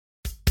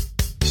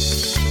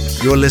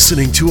You're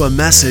listening to a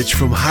message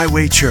from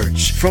Highway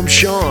Church from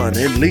Sean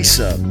and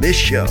Lisa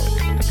Michaud.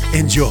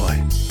 Enjoy.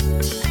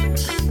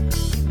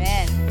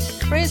 Amen.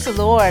 Praise the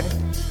Lord.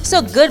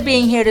 So good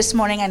being here this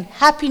morning, and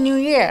Happy New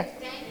Year.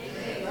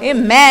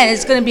 Amen.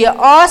 It's going to be an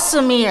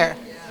awesome year.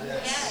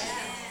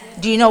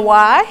 Do you know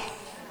why?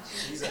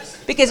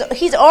 Because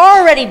He's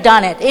already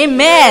done it.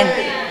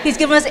 Amen. He's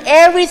given us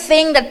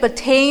everything that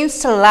pertains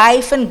to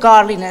life and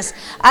godliness.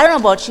 I don't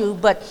know about you,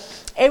 but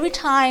every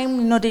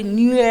time, the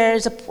New Year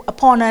is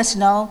upon us,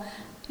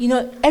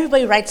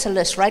 everybody writes a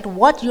list, right?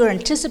 What you're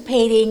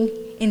anticipating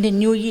in the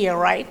new year,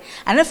 right?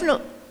 And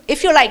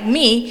if you're like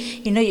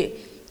me,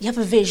 you have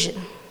a vision,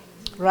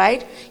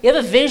 right? You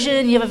have a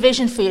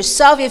vision for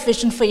yourself, you have a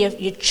vision for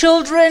your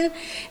children,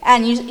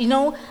 and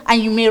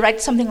and you may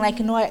write something like,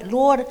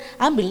 Lord,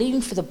 I'm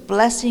believing for the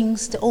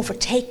blessings to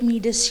overtake me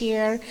this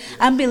year.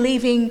 I'm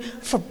believing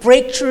for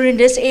breakthrough in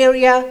this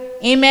area.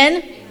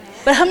 Amen?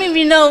 But how many of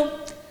you know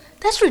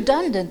that's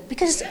redundant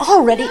because it's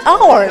already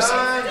ours.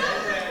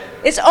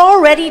 It's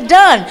already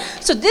done.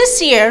 So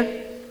this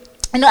year,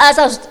 as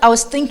I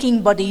was thinking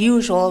about the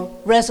usual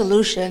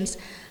resolutions,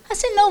 I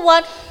said,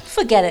 what?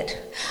 Forget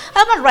it.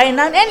 I'm not writing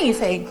down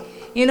anything,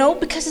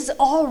 because it's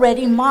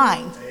already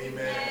mine.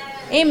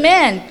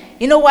 Amen.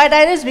 You know why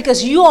that is?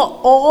 Because you are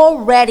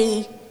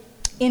already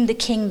in the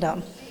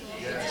kingdom.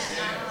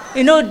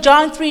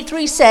 John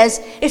 3:3 says,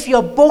 if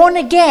you're born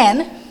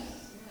again,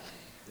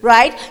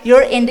 right,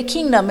 you're in the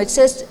kingdom. It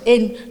says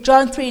in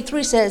John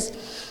 3:3 says,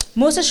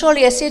 most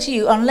assuredly I say to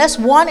you, unless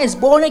one is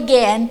born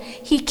again,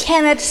 he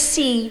cannot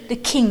see the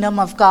kingdom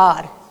of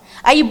God.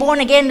 Are you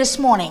born again this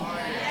morning?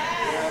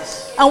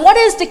 Yes. And what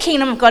is the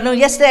kingdom of God?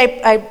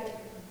 Yesterday I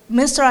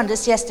ministered on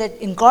this yesterday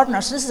in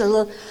Gardner, so this is a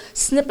little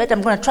snippet.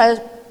 I'm going to try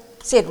to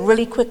say it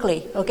really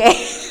quickly, okay?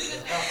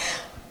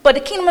 But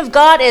the kingdom of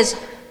God is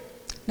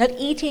not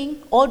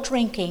eating or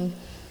drinking,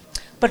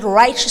 but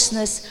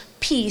righteousness,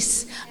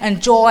 peace,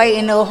 and joy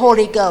in the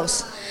Holy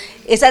Ghost.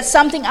 Is that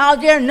something out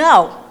there?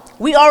 No.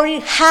 We already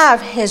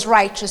have His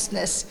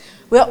righteousness.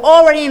 We're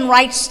already in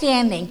right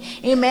standing.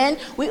 Amen?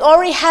 We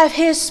already have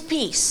His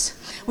peace.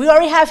 We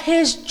already have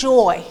His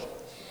joy.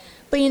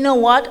 But you know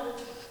what?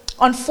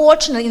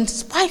 Unfortunately, in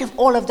spite of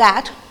all of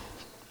that,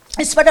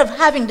 in spite of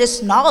having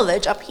this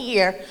knowledge up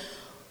here,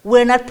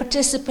 we're not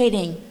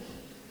participating.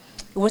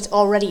 It was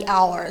already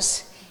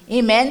ours.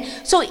 Amen.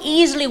 So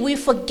easily we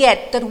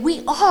forget that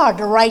we are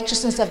the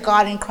righteousness of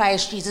God in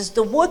Christ Jesus.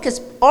 The work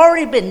has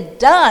already been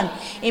done.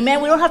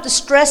 Amen. We don't have to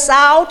stress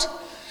out.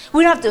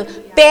 We don't have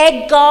to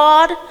beg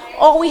God.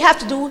 All we have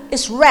to do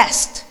is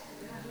rest.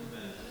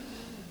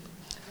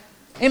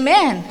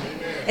 Amen.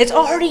 It's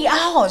already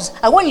ours.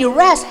 And when you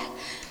rest,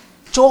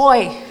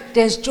 joy,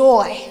 there's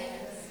joy.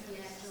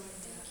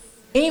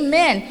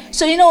 Amen.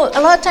 So,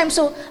 a lot of times,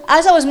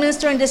 as I was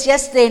ministering this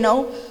yesterday,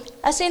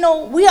 I say,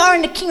 we are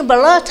in the kingdom, but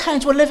a lot of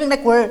times we're living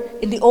like we're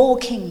in the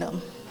old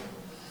kingdom.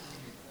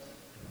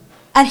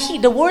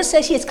 And the word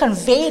says He has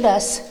conveyed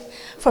us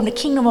from the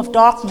kingdom of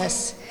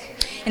darkness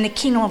in the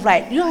kingdom of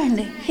light. You're in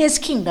His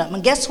kingdom.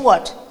 And guess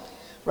what?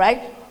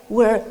 Right?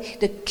 We're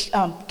the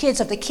kids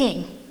of the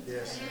King.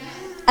 Yes.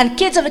 And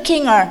kids of the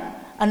King are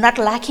not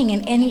lacking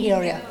in any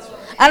area.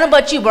 I don't know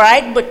about you,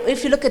 right? But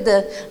if you look at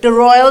the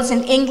royals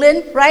in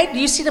England, right? Do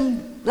you see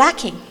them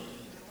lacking?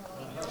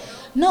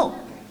 No.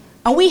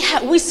 And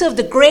we serve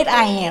the great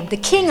I Am, the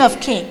King of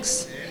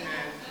Kings.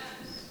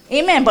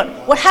 Amen. But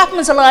what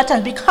happens a lot of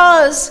times,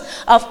 because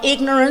of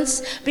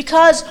ignorance,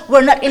 because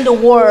we're not in the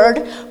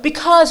Word,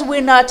 because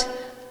we're not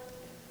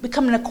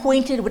becoming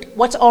acquainted with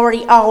what's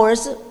already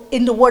ours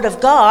in the Word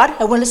of God,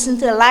 and we're listening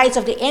to the lies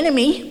of the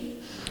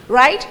enemy,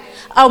 right?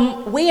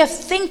 Way of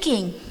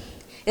thinking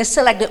is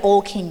still like the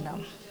old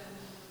kingdom.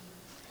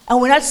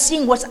 And we're not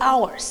seeing what's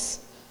ours.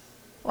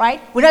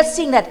 Right? We're not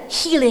seeing that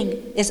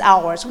healing is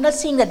ours. We're not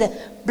seeing that the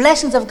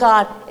blessings of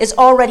God is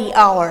already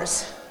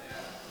ours.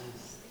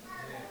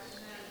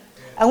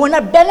 And we're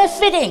not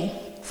benefiting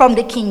from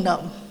the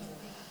kingdom.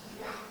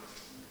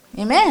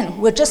 Amen.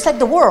 We're just like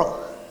the world.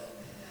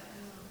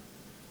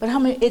 But how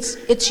many?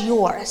 It's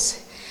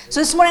yours.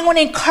 So this morning I want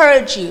to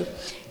encourage you.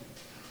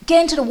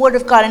 Get into the Word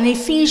of God. In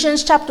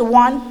Ephesians chapter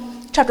 4,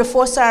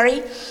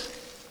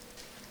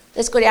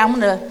 Let's go there. I'm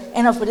going to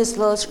end off with this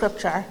little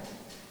scripture.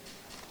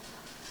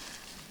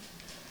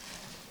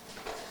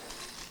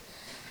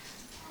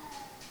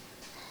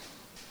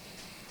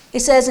 It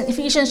says in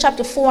Ephesians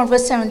chapter 4 and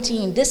verse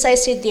 17, this I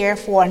say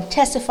therefore and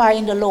testify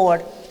in the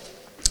Lord,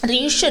 that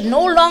you should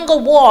no longer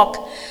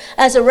walk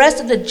as the rest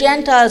of the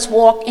Gentiles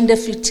walk in the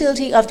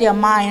futility of their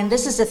mind. And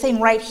this is the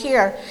thing right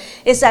here,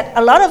 is that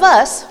a lot of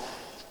us,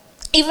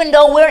 even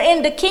though we're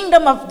in the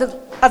kingdom of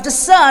the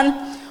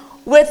Son,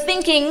 we're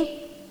thinking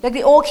like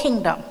the old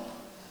kingdom.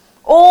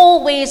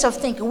 Old ways of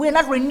thinking. We're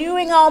not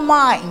renewing our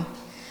mind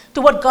to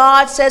what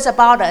God says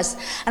about us.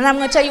 And I'm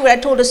going to tell you what I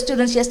told the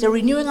students yesterday.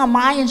 Renewing our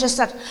mind is just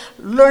not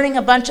learning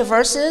a bunch of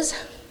verses.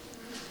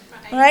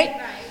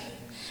 Right?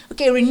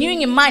 Okay,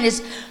 renewing your mind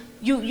is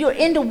you're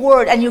in the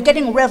Word and you're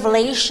getting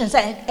revelations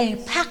and it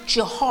impacts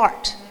your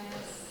heart.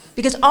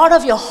 Because out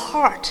of your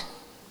heart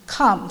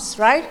comes,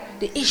 right?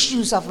 The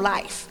issues of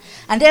life.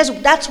 And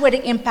that's where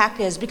the impact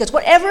is, because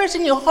whatever is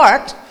in your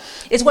heart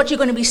is what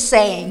you're going to be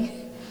saying.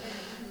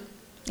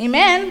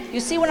 Amen?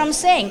 You see what I'm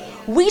saying?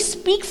 We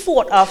speak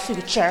forth our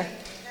future.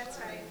 That's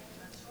right.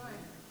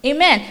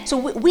 Amen. So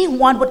we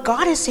want what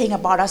God is saying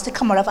about us to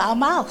come out of our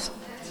mouth.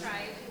 That's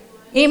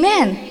right.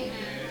 Amen.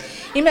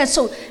 Amen.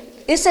 So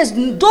it says,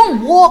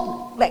 don't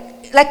walk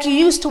like you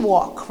used to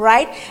walk,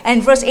 right?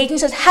 And verse 18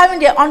 says, having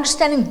their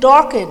understanding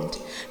darkened,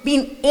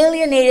 being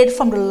alienated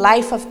from the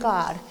life of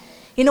God.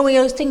 You know, when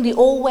you think the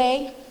old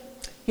way,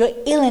 you're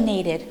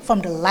alienated from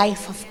the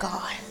life of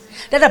God.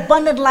 That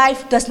abundant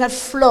life does not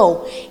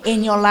flow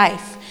in your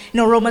life. You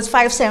know, Romans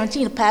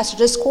 5:17, the pastor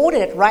just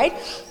quoted it, right?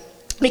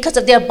 Because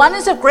of the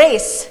abundance of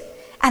grace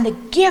and the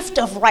gift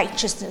of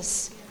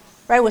righteousness,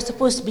 right? We're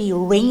supposed to be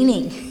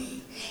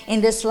reigning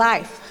in this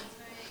life.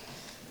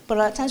 But a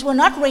lot of times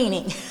we're not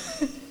reigning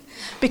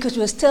because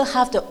we still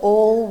have the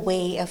old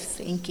way of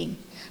thinking.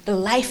 The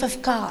life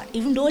of God,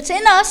 even though it's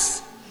in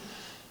us,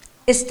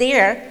 it's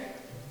there,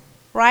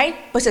 right?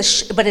 But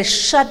it's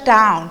shut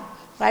down,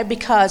 right?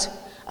 Because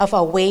of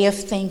our way of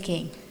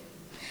thinking.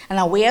 And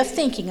our way of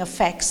thinking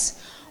affects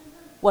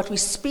what we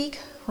speak,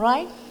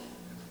 right?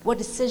 What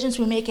decisions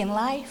we make in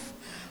life,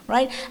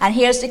 right? And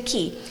here's the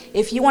key.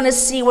 If you want to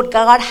see what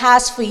God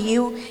has for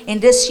you in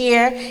this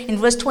year, in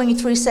verse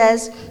 23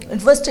 says, in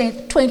verse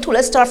 22,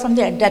 let's start from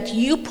there, that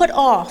you put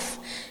off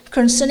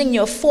concerning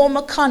your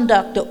former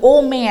conduct the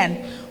old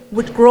man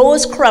which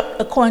grows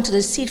corrupt according to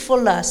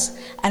deceitful lust,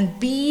 and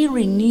be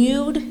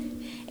renewed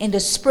in the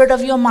spirit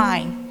of your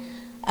mind,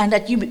 and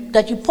that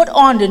you put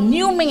on the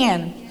new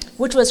man,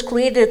 which was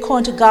created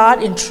according to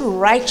God in true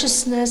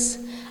righteousness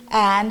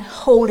and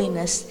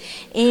holiness.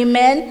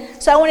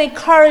 Amen. So I want to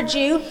encourage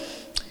you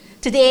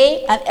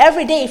today and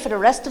every day for the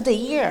rest of the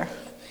year.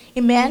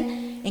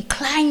 Amen.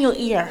 Incline your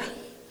ear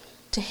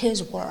to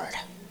his word.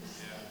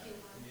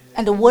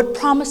 And the word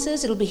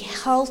promises it'll be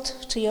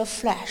health to your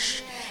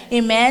flesh.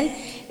 Amen.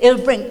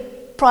 It'll bring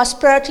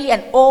prosperity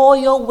and all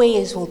your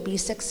ways will be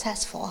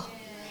successful.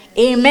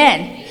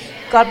 Amen.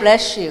 God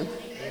bless you.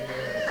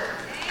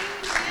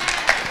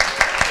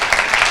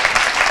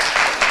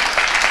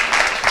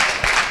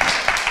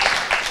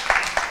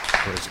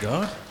 Praise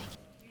God.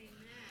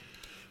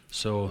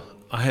 So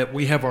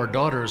we have our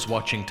daughters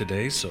watching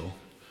today, so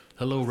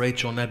hello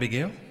Rachel and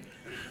Abigail.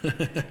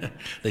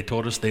 They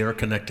told us they are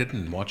connected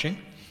and watching,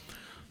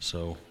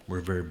 so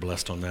we're very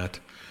blessed on that.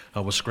 I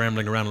was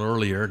scrambling around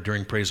earlier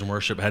during praise and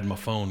worship. I had my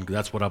phone.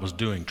 That's what I was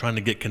doing, trying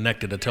to get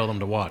connected to tell them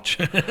to watch.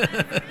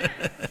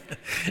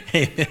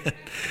 Amen.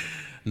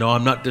 No,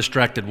 I'm not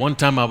distracted. One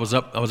time I was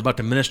about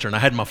to minister, and I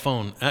had my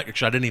phone.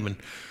 Actually,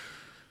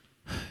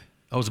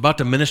 I was about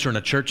to minister in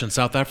a church in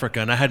South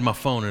Africa, and I had my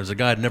phone, and it was a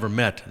guy I'd never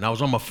met. And I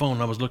was on my phone,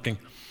 and I was looking,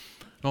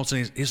 and all of a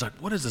sudden he's like,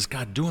 what is this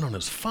guy doing on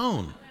his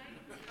phone?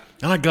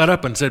 And I got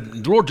up and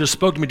said, the Lord just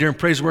spoke to me during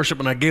praise and worship,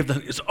 and I gave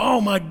he said,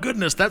 oh my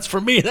goodness, that's for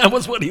me. That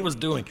was what he was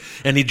doing.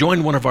 And he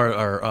joined one of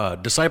our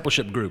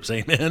discipleship groups,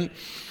 amen?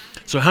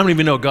 So how many of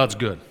you know God's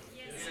good?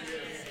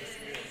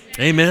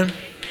 Amen?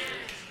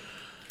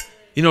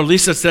 You know,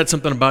 Lisa said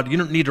something about you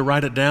don't need to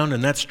write it down,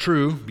 and that's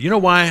true. You know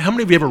why? How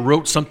many of you ever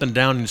wrote something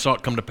down and you saw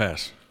it come to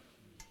pass?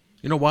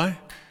 You know why?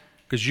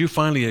 Because you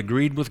finally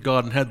agreed with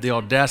God and had the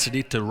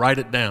audacity to write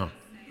it down.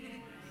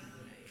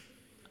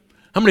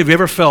 How many of you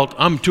ever felt,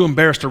 I'm too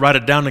embarrassed to write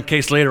it down in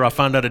case later I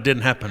found out it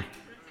didn't happen?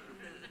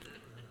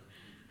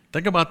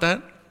 Think about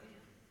that.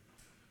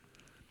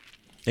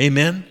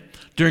 Amen.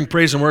 During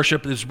praise and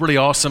worship, it's really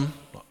awesome.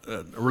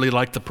 I really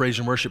like the praise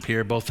and worship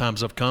here both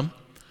times I've come.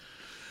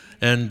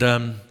 And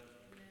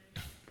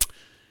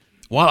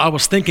while I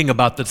was thinking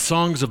about the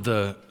songs of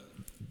the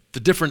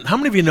different, how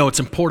many of you know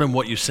it's important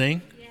what you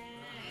sing?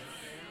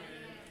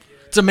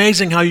 It's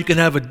amazing how you can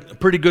have a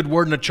pretty good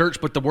word in a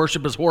church, but the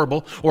worship is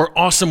horrible, or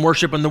awesome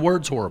worship and the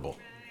word's horrible.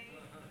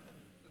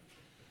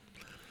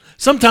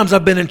 Sometimes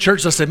I've been in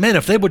church, I say, man,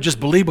 if they would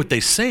just believe what they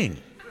sing.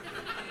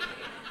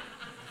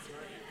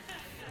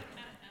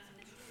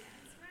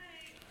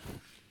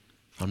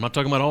 I'm not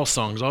talking about all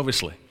songs,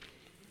 obviously.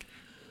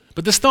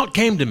 But this thought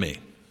came to me.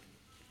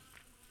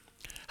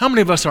 How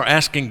many of us are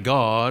asking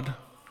God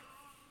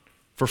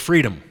for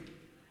freedom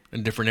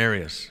in different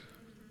areas?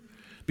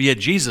 But yet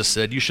Jesus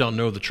said, you shall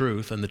know the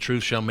truth, and the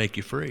truth shall make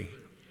you free.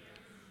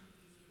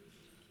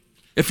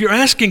 If you're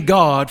asking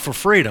God for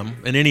freedom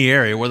in any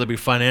area, whether it be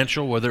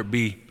financial, whether it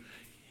be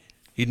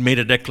He'd made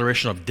a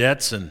declaration of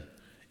debts and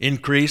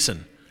increase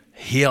and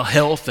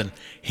health and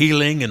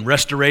healing and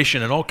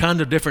restoration and all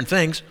kinds of different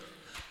things.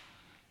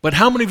 But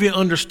how many of you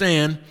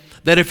understand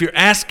that if you're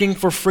asking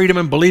for freedom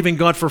and believing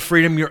God for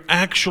freedom, you're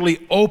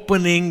actually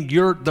opening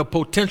the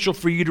potential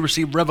for you to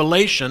receive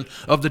revelation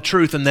of the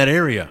truth in that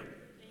area?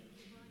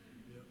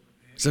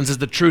 Since it's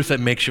the truth that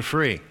makes you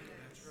free.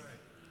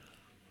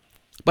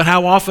 But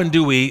how often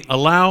do we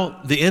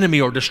allow the enemy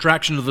or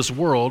distraction of this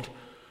world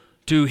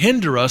to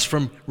hinder us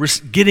from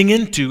getting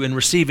into and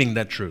receiving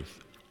that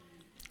truth?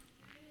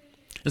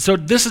 And so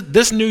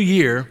this new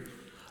year,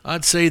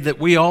 I'd say that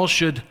we all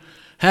should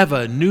have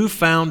a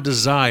newfound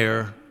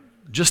desire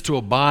just to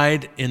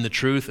abide in the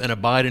truth and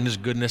abide in his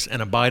goodness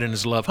and abide in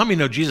his love. How many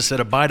know Jesus said,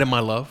 abide in my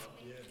love?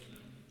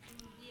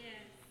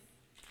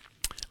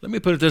 Let me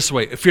put it this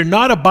way. If you're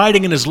not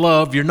abiding in his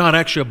love, you're not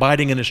actually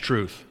abiding in his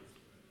truth.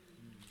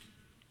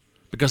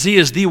 Because he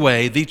is the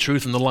way, the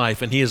truth, and the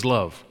life, and he is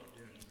love.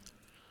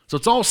 So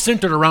it's all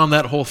centered around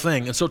that whole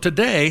thing. And so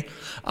today,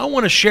 I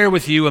want to share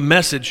with you a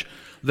message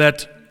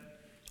that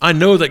I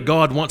know that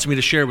God wants me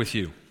to share with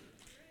you.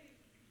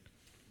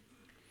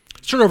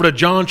 Let's turn over to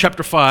John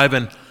chapter 5,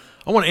 and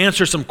I want to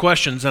answer some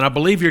questions, and I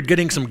believe you're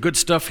getting some good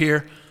stuff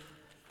here.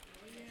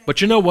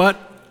 But you know what?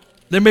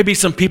 There may be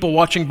some people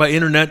watching by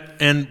internet,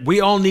 and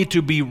we all need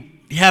to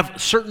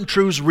have certain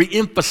truths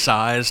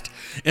re-emphasized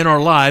in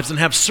our lives and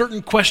have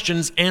certain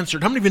questions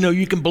answered. How many of you know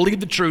you can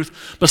believe the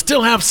truth, but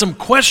still have some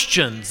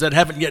questions that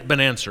haven't yet been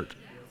answered?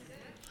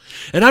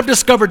 And I've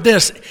discovered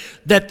this,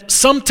 that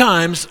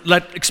sometimes,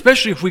 like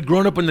especially if we've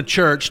grown up in the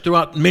church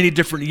throughout many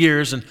different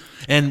years,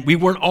 and we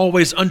weren't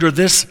always under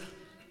this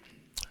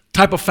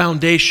type of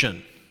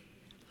foundation,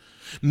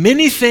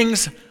 many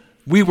things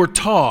we were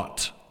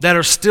taught that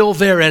are still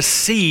there as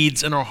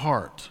seeds in our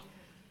heart.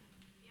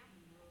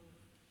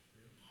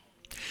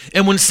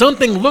 And when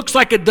something looks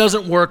like it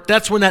doesn't work,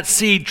 that's when that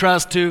seed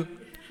tries to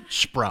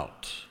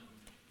sprout.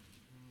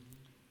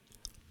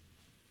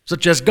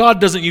 Such as God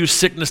doesn't use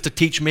sickness to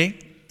teach me.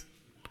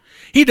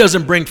 He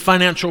doesn't bring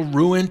financial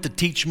ruin to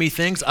teach me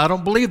things. I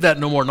don't believe that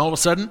no more. And all of a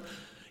sudden,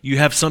 you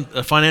have some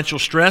financial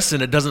stress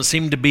and it doesn't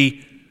seem to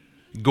be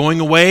going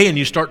away, and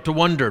you start to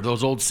wonder.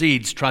 Those old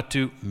seeds try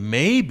to,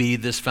 maybe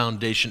this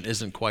foundation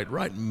isn't quite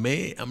right. How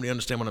many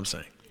understand what I'm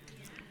saying?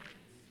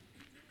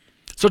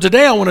 So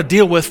today I want to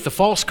deal with the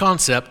false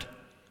concept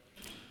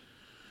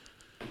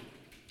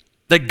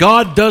that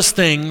God does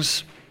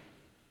things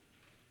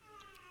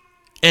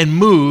and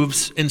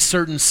moves in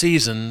certain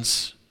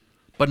seasons,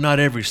 but not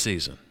every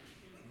season.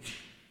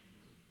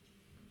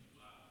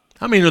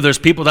 How many know there's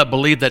people that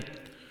believe that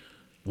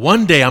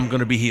one day I'm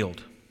going to be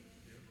healed?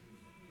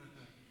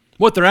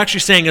 What they're actually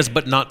saying is,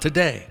 but not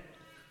today.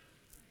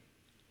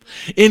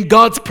 In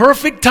God's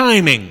perfect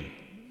timing,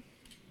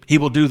 he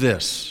will do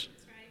this.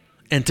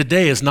 And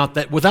today is not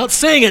that. Without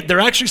saying it, they're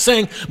actually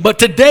saying, but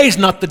today's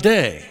not the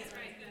day.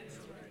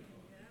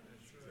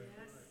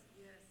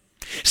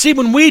 See,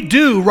 when we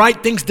do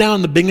write things down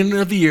in the beginning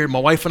of the year, my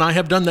wife and I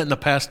have done that in the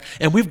past,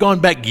 and we've gone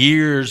back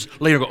years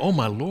later and go, oh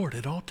my Lord,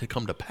 it ought to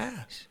come to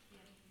pass.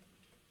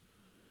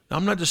 Now,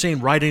 I'm not just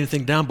saying write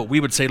anything down, but we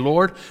would say,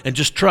 Lord, and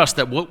just trust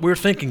that what we're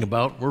thinking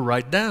about, we're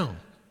write down.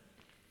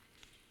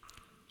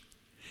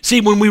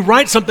 See, when we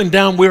write something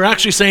down, we're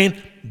actually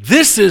saying,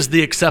 this is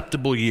the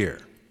acceptable year.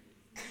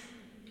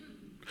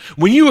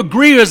 When you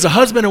agree as a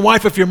husband and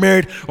wife if you're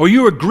married, or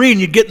you agree and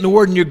you get in the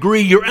Word and you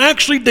agree, you're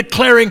actually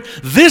declaring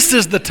this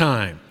is the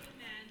time.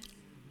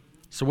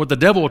 So what the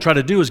devil will try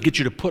to do is get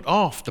you to put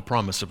off the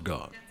promise of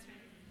God.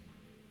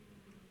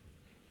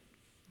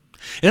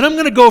 And I'm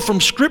going to go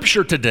from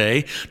Scripture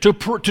today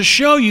to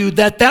show you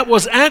that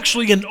was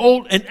actually an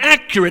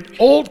accurate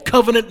Old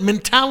Covenant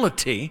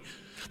mentality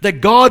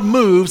that God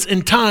moves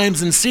in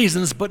times and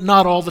seasons, but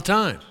not all the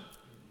time.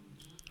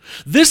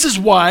 This is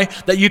why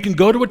that you can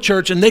go to a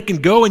church and they can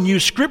go and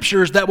use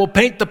scriptures that will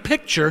paint the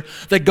picture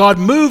that God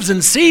moves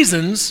in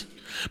seasons,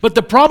 but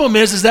the problem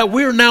is that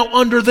we're now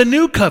under the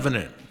new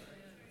covenant.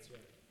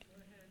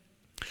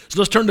 So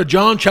let's turn to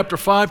John chapter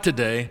 5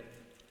 today,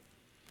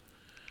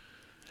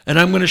 and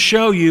I'm going to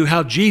show you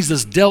how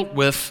Jesus dealt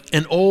with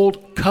an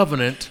old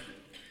covenant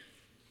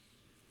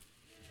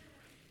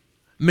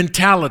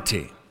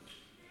mentality.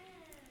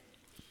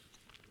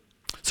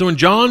 So in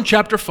John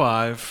chapter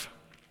 5,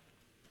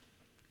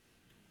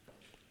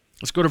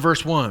 let's go to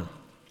verse 1.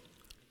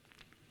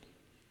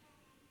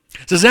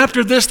 It says,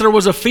 after this there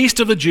was a feast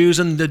of the Jews,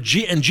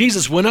 and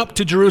Jesus went up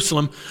to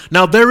Jerusalem.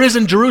 Now there is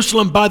in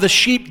Jerusalem by the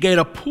sheep gate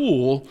a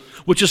pool,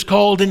 which is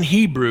called in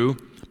Hebrew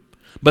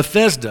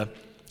Bethesda,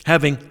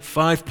 having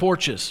 5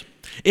 porches.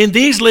 In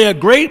these lay a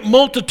great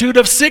multitude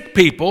of sick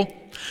people,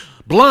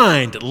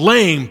 blind,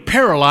 lame,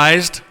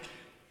 paralyzed,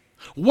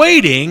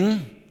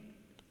 waiting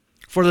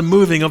for the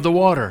moving of the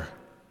water.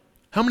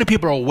 How many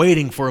people are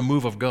waiting for a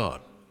move of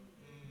God?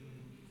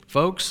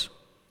 Folks,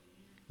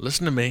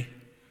 listen to me.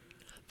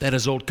 That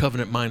is old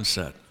covenant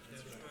mindset.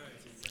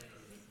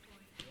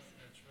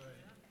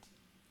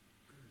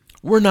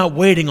 We're not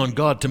waiting on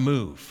God to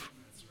move.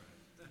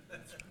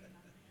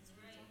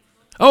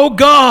 Oh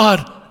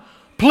God,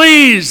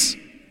 please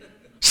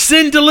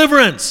send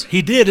deliverance.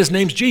 He did. His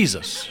name's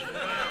Jesus.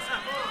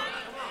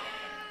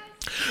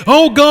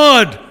 Oh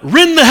God,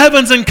 rend the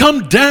heavens and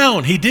come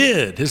down. He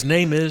did. His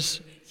name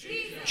is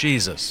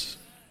Jesus.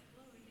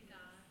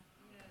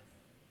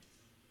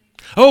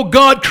 Oh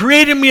God,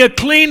 create in me a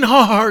clean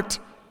heart.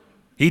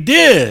 He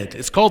did.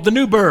 It's called the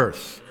new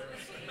birth.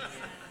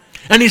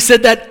 And he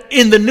said that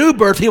in the new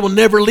birth, he will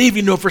never leave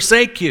you nor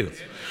forsake you.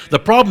 The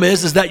problem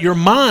is that your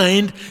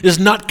mind is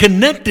not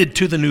connected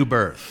to the new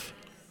birth.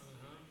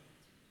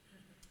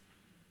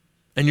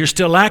 And you're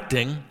still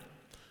acting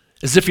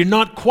as if you're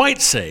not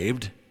quite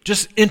saved,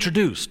 just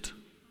introduced.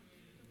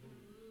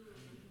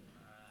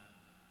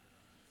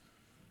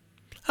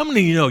 How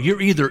many of you know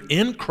you're either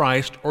in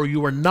Christ or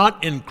you are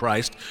not in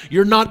Christ?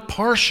 You're not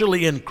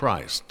partially in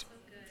Christ.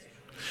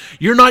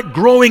 You're not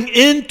growing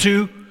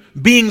into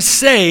being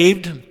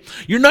saved.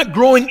 You're not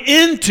growing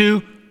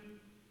into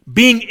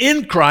being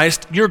in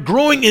Christ. You're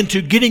growing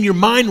into getting your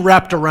mind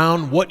wrapped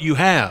around what you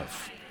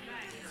have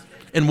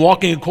and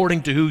walking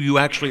according to who you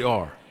actually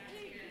are.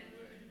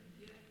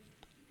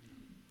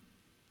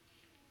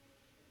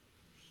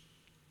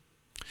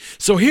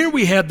 So here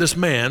we have this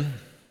man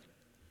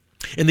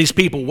and these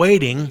people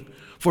waiting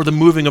for the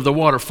moving of the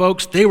water.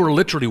 Folks, they were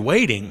literally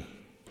waiting.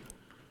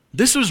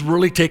 This was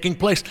really taking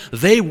place.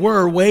 They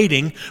were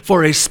waiting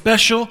for a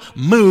special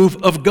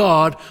move of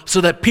God so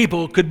that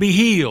people could be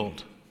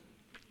healed.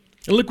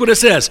 And look what it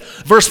says,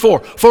 verse 4.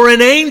 For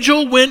an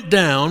angel went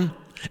down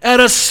at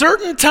a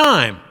certain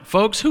time.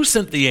 Folks, who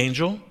sent the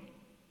angel?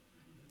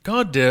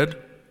 God did.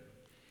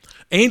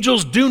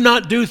 Angels do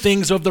not do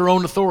things of their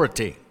own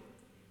authority.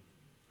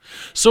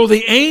 So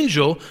the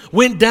angel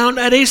went down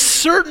at a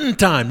certain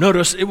time.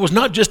 Notice, it was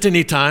not just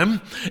any time.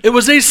 It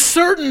was a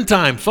certain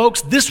time.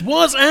 Folks, this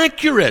was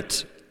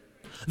accurate.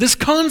 This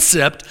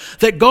concept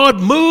that God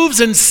moves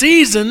in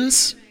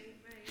seasons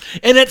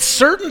and at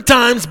certain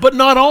times, but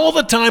not all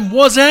the time,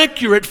 was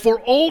accurate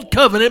for Old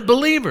Covenant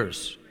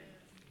believers.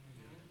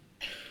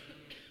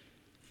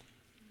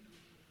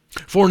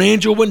 For an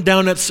angel went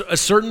down at a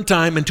certain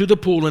time into the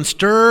pool and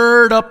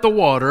stirred up the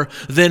water.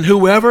 Then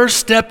whoever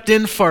stepped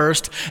in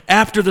first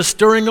after the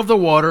stirring of the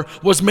water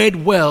was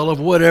made well of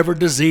whatever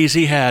disease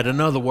he had. In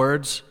other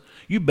words,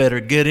 you better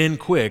get in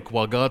quick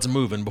while God's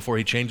moving before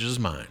he changes his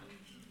mind.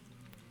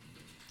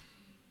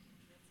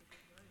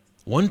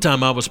 One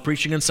time I was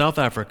preaching in South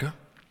Africa,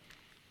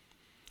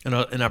 and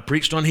I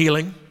preached on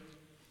healing,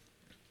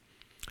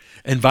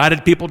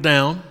 invited people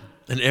down,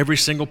 and every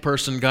single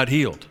person got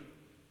healed.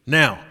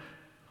 Now,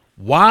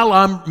 while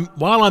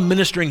I'm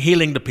ministering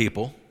healing to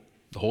people,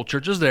 the whole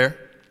church is there.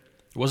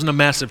 It wasn't a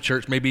massive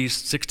church, maybe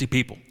 60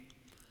 people.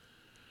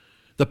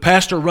 The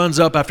pastor runs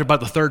up after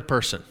about the third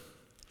person,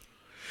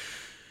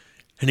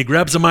 and he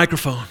grabs a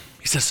microphone.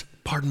 He says,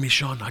 "Pardon me,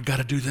 Sean, I got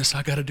to do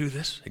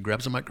this. He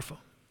grabs a microphone,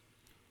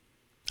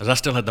 as I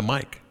still had the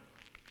mic.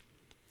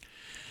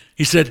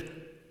 He said,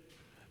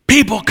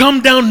 "People,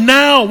 come down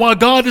now while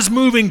God is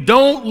moving.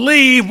 Don't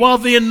leave while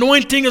the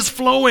anointing is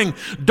flowing.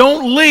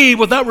 Don't leave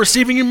without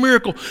receiving your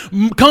miracle.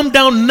 Come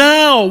down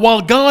now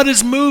while God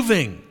is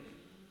moving."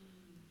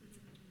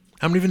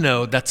 How many of you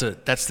know that's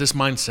this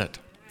mindset?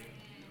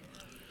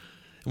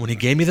 And when he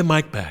gave me the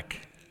mic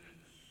back,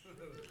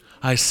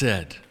 I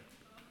said,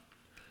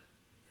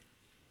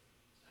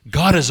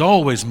 God is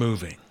always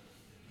moving.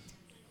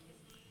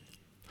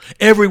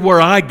 Everywhere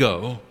I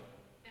go,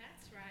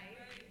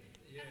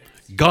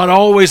 God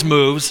always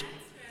moves.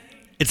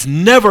 It's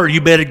never,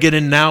 you better get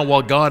in now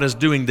while God is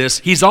doing this.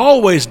 He's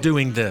always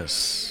doing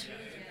this.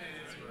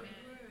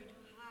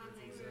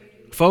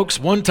 Folks,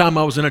 one time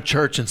I was in a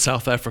church in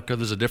South Africa.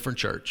 There's a different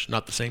church,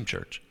 not the same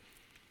church.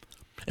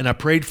 And I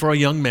prayed for a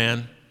young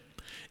man,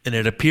 and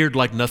it appeared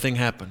like nothing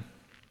happened.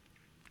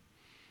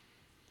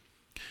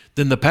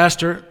 Then the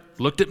pastor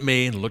looked at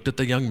me and looked at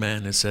the young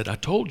man and said, "I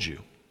told you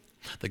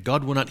that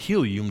God will not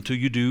heal you until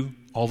you do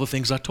all the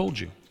things I told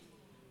you."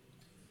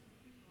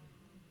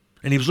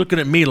 And he was looking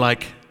at me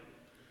like,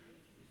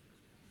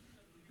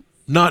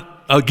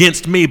 not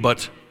against me,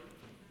 but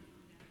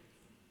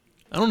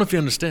I don't know if you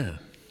understand.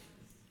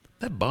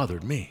 That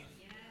bothered me.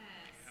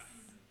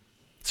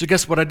 So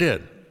guess what I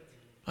did?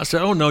 I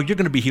said, "Oh no, you're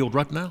going to be healed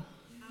right now."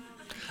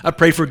 I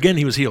prayed for again,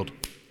 he was healed.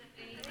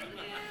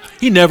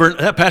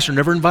 That pastor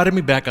never invited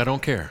me back, I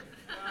don't care.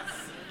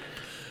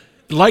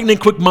 Lightning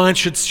quick mind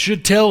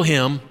should tell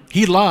him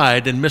he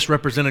lied and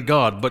misrepresented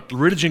God, but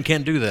religion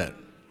can't do that.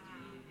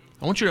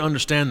 I want you to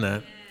understand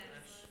that.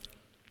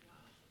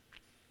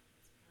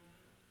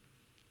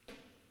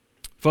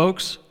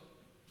 Folks,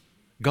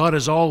 God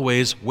is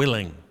always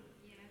willing.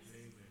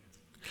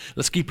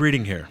 Let's keep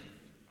reading here.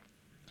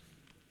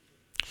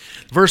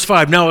 Verse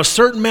 5, now a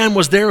certain man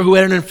was there who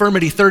had an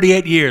infirmity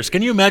 38 years.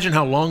 Can you imagine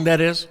how long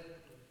that is?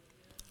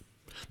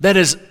 That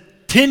is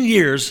 10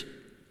 years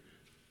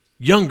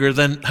younger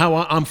than how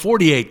I'm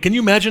 48. Can you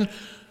imagine?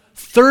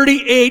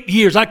 38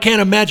 years. I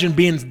can't imagine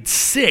being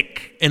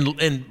sick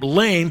and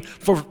lame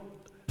for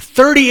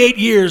 38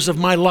 years of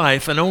my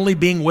life and only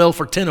being well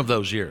for 10 of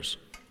those years.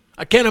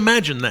 I can't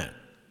imagine that.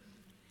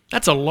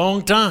 That's a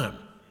long time.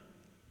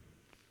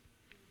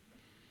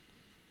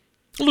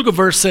 Look at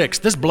verse 6.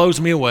 This blows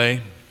me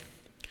away.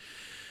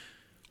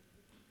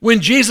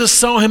 When Jesus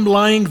saw him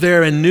lying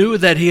there and knew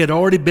that he had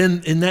already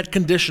been in that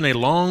condition a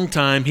long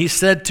time, he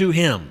said to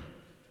him,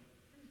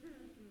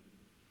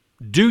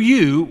 "Do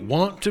you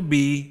want to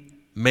be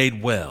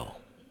made well?"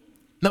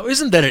 Now,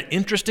 isn't that an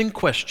interesting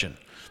question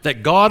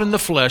that God in the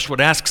flesh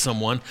would ask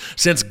someone,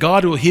 since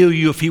God will heal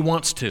you if he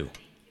wants to?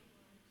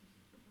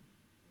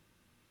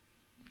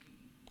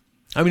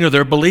 I mean,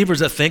 there are believers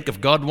that think if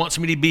God wants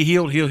me to be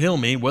healed, he'll heal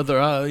me. Whether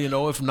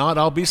if not,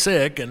 I'll be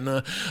sick,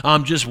 and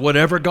I'm just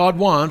whatever God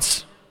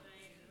wants.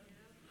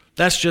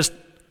 That's just,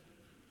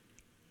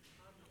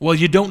 well,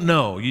 you don't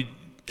know.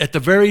 at the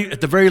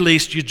very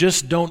least, you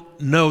just don't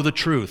know the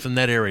truth in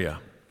that area.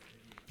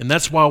 And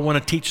that's why I want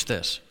to teach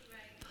this.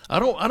 I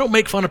don't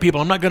make fun of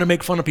people. I'm not going to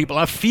make fun of people.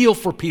 I feel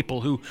for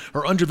people who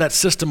are under that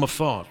system of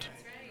thought.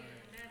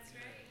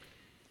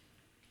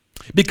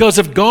 Because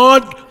if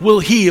God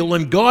will heal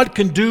and God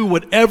can do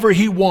whatever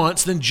he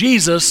wants, then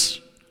Jesus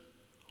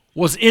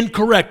was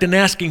incorrect in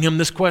asking him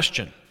this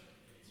question.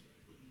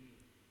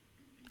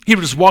 He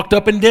just walked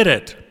up and did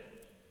it.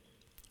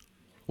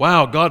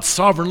 Wow, God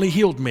sovereignly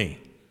healed me.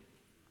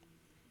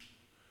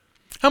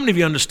 How many of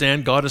you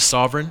understand God is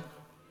sovereign?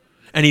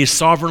 And he is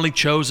sovereignly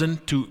chosen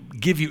to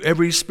give you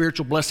every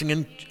spiritual blessing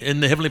in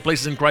the heavenly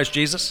places in Christ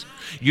Jesus?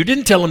 You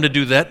didn't tell him to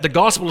do that. The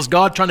gospel is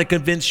God trying to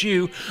convince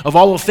you of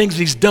all the things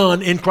he's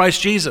done in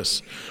Christ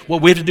Jesus.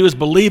 What we have to do is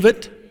believe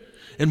it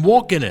and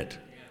walk in it.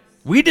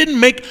 We didn't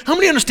make, how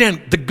many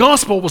understand the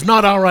gospel was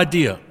not our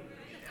idea?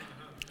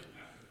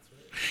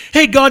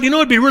 Hey, God, you know,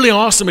 it'd be really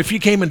awesome if you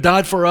came and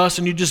died for us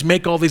and you just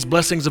make all these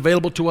blessings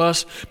available to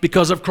us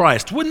because of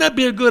Christ. Wouldn't that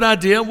be a good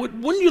idea?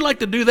 Wouldn't you like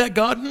to do that,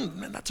 God?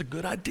 Man, that's a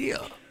good idea.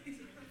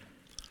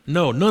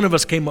 No, none of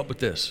us came up with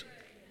this.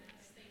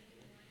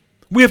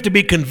 We have to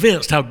be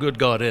convinced how good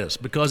God is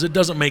because it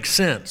doesn't make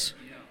sense.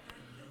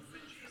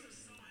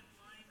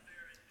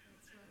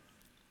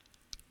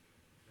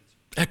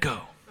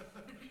 Echo.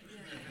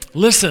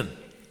 Listen.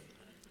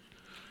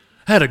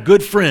 I had a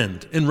good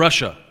friend in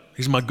Russia.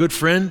 He's my good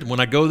friend.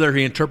 When I go there,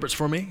 he interprets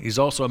for me. He's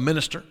also a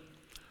minister.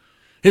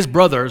 His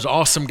brother is an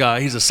awesome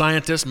guy. He's a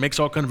scientist, makes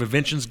all kinds of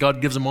inventions.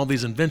 God gives him all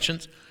these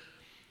inventions.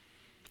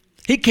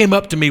 He came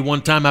up to me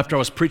one time after I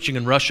was preaching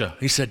in Russia.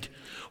 He said,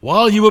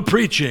 while you were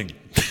preaching,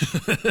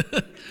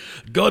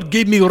 God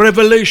gave me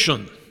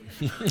revelation.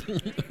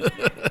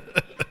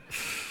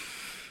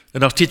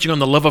 And I was teaching on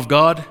the love of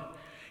God.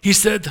 He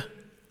said,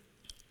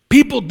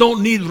 people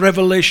don't need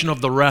revelation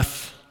of the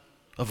wrath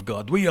of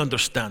God. We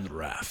understand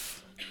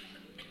wrath.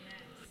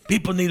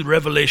 People need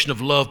revelation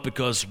of love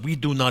because we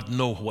do not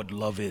know what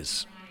love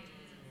is.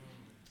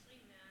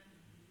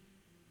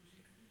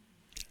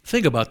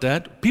 Think about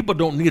that. People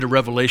don't need a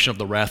revelation of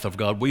the wrath of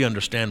God. We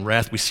understand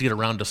wrath. We see it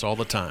around us all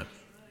the time.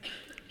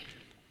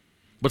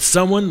 But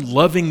someone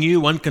loving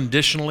you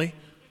unconditionally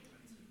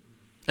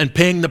and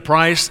paying the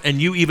price,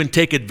 and you even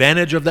take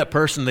advantage of that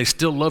person, they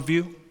still love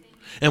you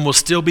and will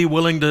still be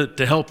willing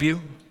to help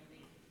you.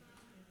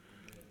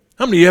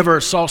 How many of you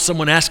ever saw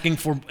someone asking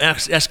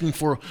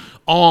for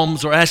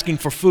alms or asking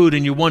for food,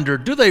 and you wonder,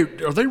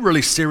 are they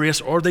really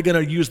serious, or are they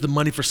going to use the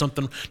money for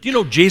something? Do you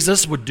know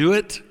Jesus would do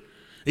it?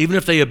 Even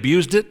if they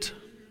abused it,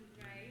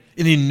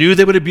 and he knew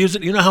they would abuse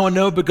it. You know how I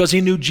know? Because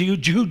he knew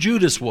who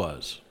Judas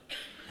was.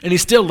 And he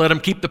still let him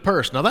keep the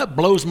purse. Now that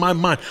blows my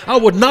mind. I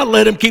would not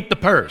let him keep the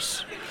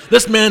purse.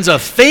 This man's a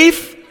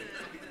thief.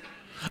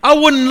 I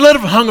wouldn't let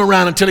him hung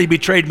around until he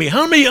betrayed me.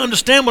 How many of you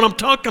understand what I'm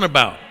talking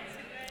about?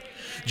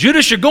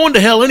 Judas, you're going to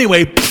hell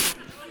anyway. Pfft.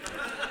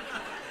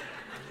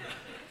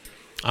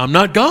 I'm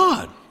not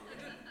God.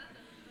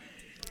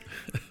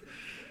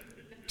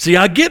 See,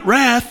 I get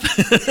wrath.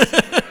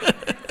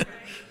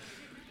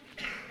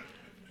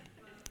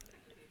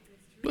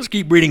 Let's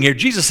keep reading here.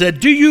 Jesus said,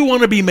 do you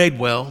want to be made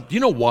well? Do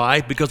you know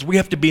why? Because we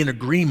have to be in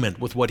agreement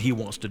with what he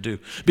wants to do.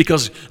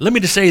 Because let me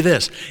just say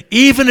this,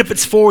 even if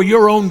it's for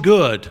your own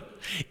good,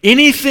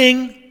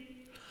 anything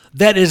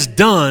that is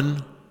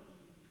done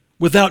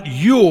without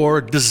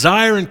your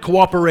desire and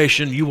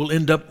cooperation, you will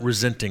end up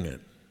resenting it.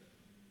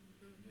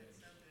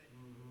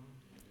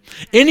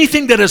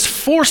 Anything that is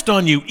forced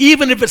on you,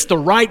 even if it's the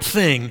right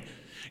thing,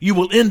 you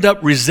will end up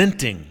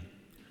resenting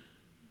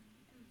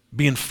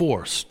being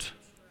forced.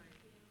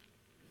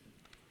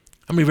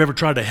 How many of you have ever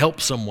tried to help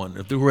someone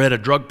if they were had a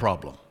drug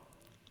problem?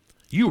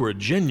 You were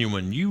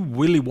genuine. You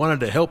really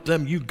wanted to help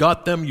them. You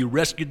got them. You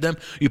rescued them.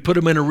 You put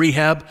them in a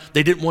rehab.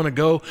 They didn't want to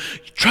go.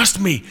 Trust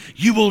me,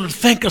 you will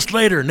thank us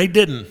later. And they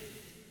didn't.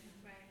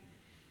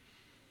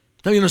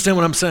 Don't you understand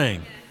what I'm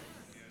saying?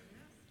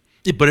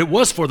 But it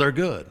was for their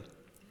good.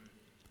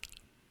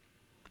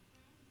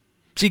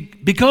 See,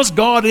 because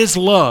God is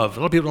love,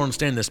 a lot of people don't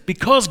understand this.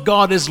 Because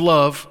God is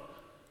love,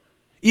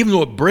 even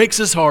though it breaks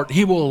his heart,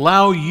 he will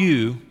allow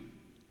you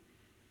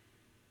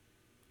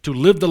to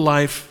live the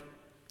life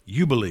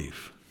you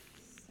believe.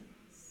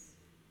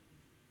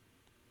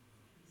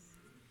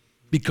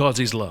 Because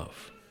he's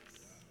love.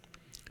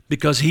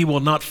 Because he will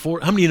not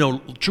force. How many of you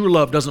know true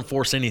love doesn't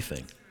force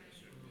anything?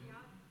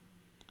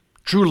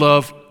 True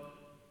love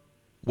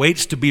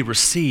waits to be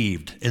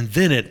received, and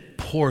then it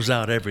pours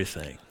out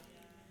everything.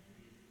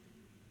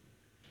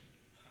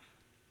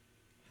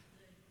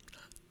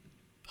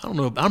 I don't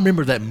know. I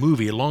remember that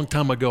movie a long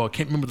time ago. I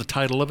can't remember the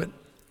title of it.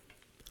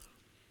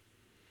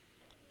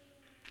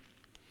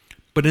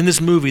 But in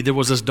this movie, there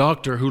was this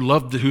doctor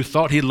who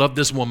thought he loved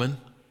this woman,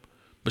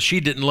 but she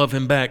didn't love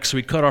him back, so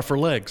he cut off her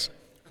legs.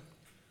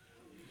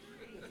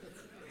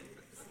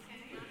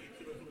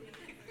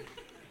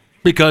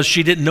 Because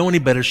she didn't know any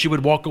better. She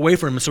would walk away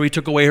from him, so he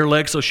took away her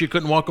legs so she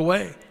couldn't walk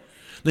away.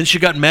 Then she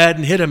got mad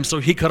and hit him, so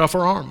he cut off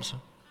her arms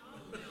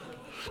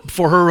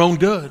for her own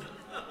good.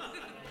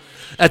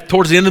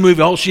 Towards the end of the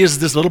movie, all she is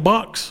this little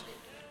box.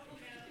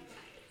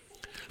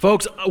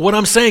 Folks, what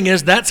I'm saying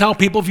is that's how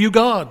people view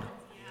God.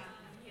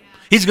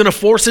 He's going to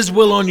force his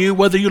will on you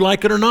whether you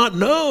like it or not.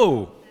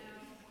 No.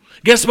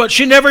 Guess what?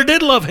 She never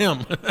did love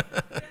him.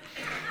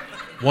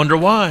 Wonder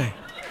why.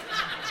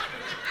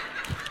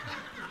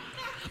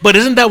 But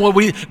isn't that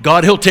what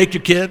God, he'll take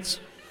your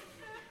kids.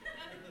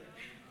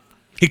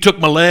 He took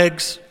my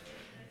legs.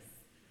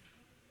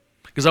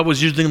 Because I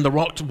was using them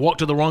to walk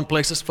to the wrong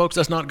places. Folks,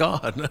 that's not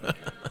God.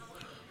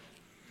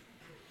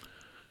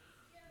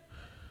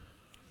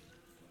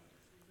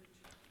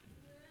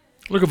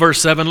 Look at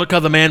verse 7. Look how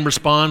the man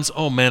responds.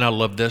 Oh, man, I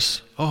love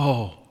this.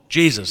 Oh,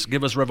 Jesus,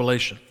 give us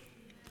revelation.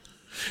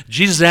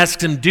 Jesus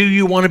asks him, do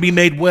you want to be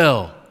made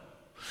well?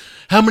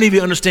 How many of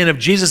you understand if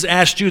Jesus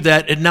asked you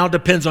that, it now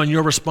depends on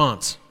your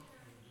response?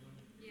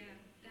 Yeah,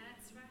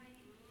 that's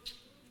right.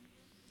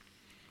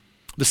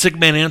 The sick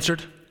man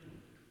answered.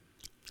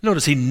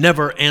 Notice he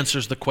never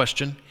answers the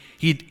question.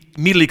 He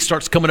immediately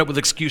starts coming up with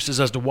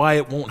excuses as to why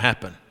it won't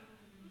happen.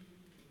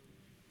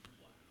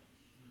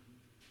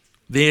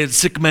 The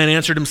sick man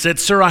answered him and said,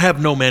 Sir, I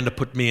have no man to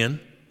put me in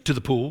to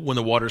the pool when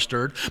the water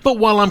stirred. But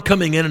while I'm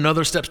coming in,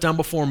 another steps down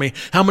before me.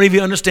 How many of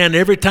you understand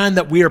every time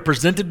that we are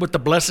presented with the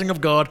blessing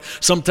of God,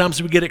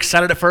 sometimes we get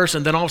excited at first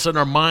and then all of a sudden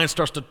our mind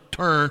starts to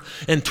turn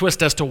and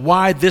twist as to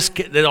why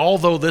that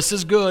although this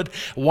is good,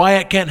 why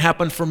it can't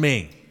happen for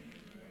me.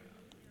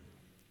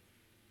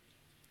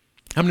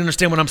 How many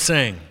understand what I'm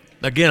saying?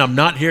 Again, I'm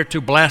not here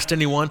to blast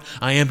anyone.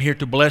 I am here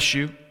to bless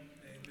you.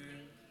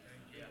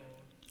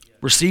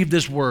 Receive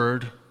this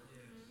word.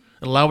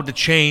 Allow it to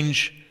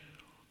change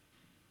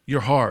your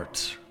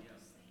heart.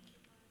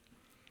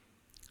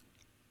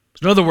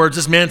 In other words,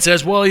 this man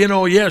says, well,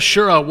 yeah,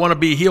 sure, I want to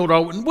be healed.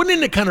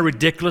 Wouldn't it kind of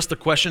ridiculous, the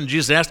question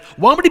Jesus asked?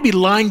 Why would he be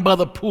lying by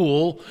the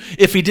pool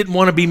if he didn't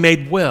want to be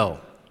made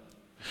well?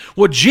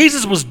 What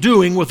Jesus was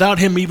doing without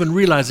him even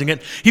realizing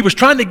it, he was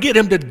trying to get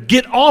him to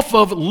get off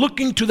of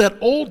looking to that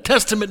Old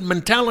Testament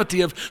mentality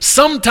of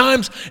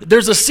sometimes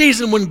there's a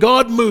season when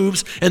God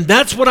moves and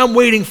that's what I'm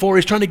waiting for.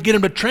 He's trying to get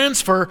him to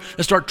transfer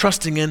and start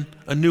trusting in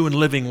a new and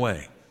living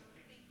way.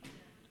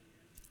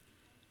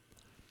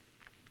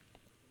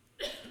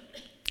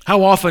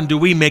 How often do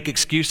we make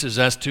excuses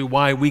as to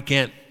why we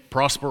can't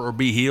prosper or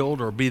be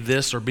healed or be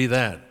this or be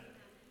that?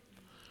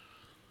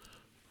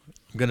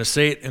 I'm going to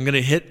say it, I'm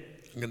going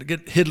to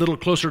get hit a little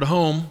closer to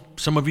home.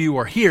 Some of you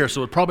are here,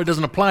 so it probably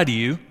doesn't apply to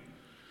you.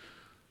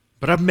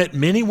 But I've met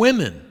many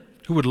women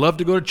who would love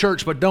to go to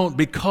church but don't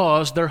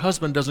because their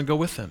husband doesn't go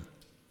with them.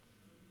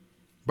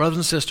 Brothers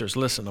and sisters,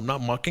 listen, I'm not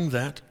mocking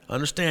that. I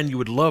understand you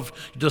would love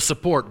the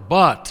support,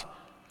 but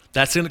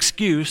that's an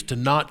excuse to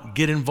not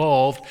get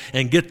involved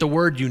and get the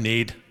word you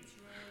need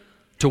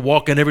to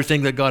walk in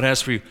everything that God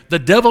has for you. The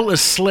devil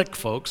is slick,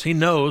 folks. He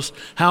knows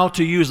how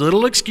to use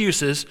little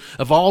excuses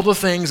of all the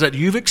things that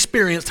you've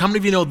experienced. How many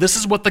of you know this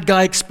is what the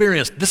guy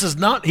experienced?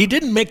 He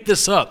didn't make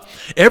this up.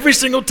 Every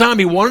single time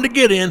he wanted to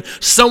get in,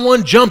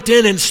 someone jumped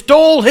in and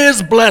stole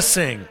his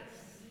blessing.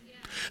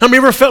 How many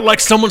of you ever felt like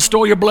someone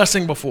stole your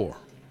blessing before?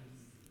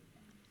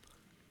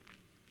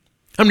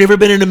 How many of you ever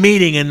been in a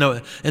meeting and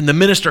the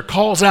minister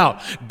calls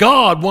out,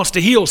 God wants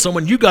to heal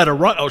someone, you got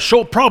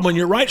a problem in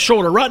your right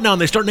shoulder right now,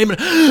 and they start naming,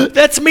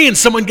 that's me, and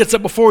someone gets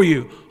up before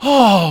you.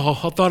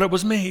 Oh, I thought it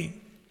was me.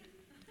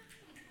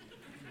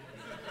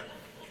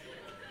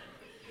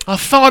 I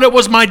thought it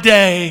was my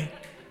day.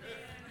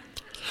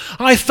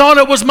 I thought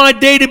it was my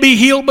day to be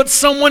healed, but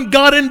someone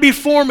got in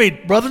before me.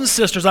 Brothers and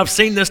sisters, I've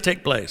seen this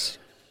take place.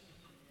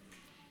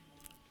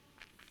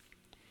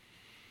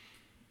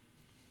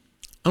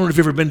 I don't know if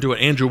you've ever been to an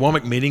Andrew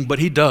Womack meeting, but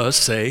he does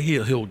say,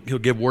 he'll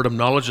give word of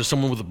knowledge to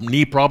someone with a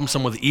knee problem,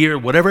 someone with ear,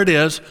 whatever it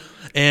is,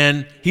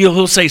 and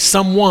he'll say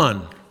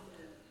someone.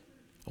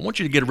 I want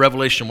you to get a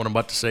revelation of what I'm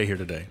about to say here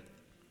today.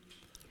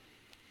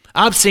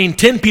 I've seen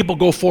 10 people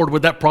go forward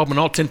with that problem and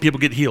all 10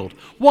 people get healed.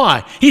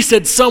 Why? He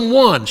said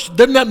someone.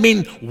 Doesn't that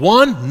mean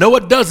one? No,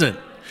 it doesn't.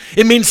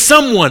 It means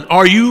someone.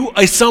 Are you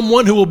a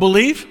someone who will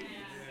believe?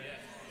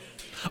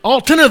 All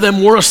 10 of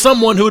them were a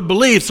someone who would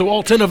believe, so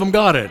all 10 of them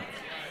got it.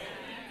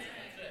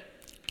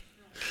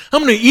 How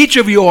many, each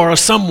of you are a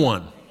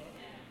someone?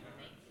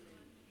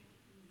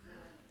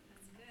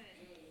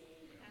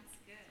 That's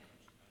good.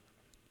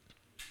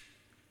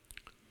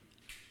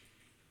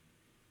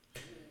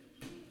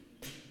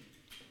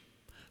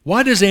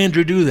 Why does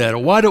Andrew do that? Or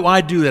why do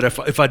I do that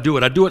if I do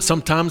it? I do it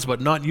sometimes, but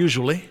not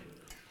usually.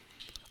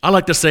 I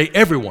like to say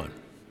everyone,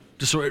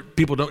 just so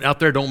people out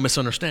there don't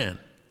misunderstand.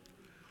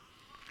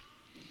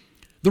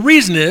 The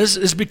reason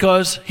is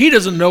because he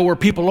doesn't know where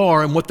people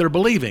are and what they're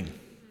believing.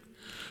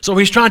 So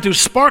he's trying to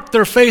spark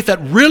their faith that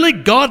really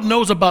God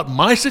knows about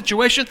my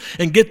situation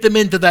and get them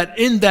in that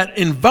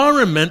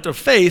environment of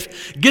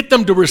faith, get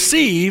them to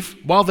receive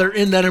while they're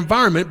in that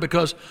environment,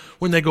 because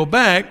when they go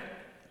back,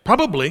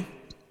 probably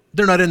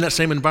they're not in that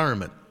same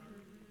environment.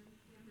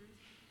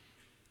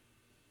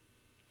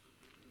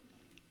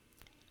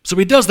 So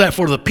he does that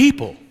for the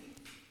people.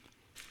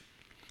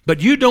 But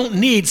you don't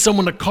need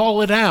someone to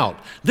call it out.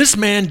 This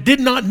man did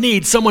not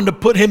need someone to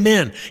put him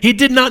in. He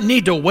did not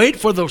need to wait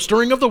for the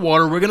stirring of the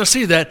water. We're going to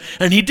see that.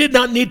 And he did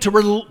not need to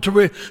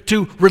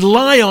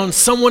rely on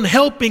someone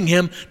helping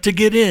him to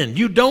get in.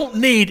 You don't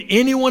need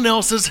anyone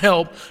else's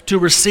help to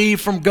receive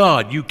from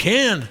God. You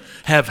can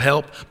have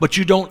help, but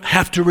you don't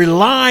have to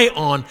rely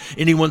on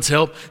anyone's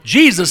help.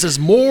 Jesus is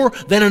more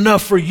than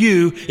enough for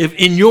you if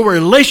in your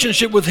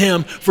relationship with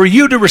him for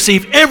you to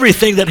receive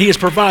everything that he has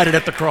provided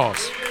at the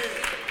cross.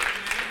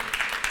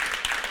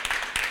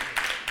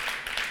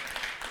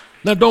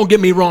 Now, don't get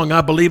me wrong.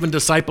 I believe in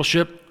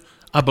discipleship.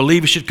 I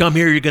believe you should come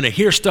here. You're going to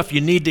hear stuff you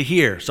need to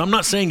hear. So I'm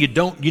not saying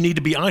you need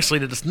to be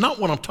isolated. That's not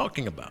what I'm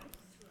talking about.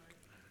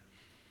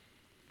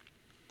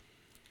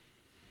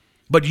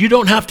 But you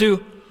don't have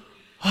to,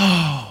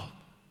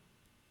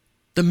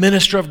 the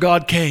minister of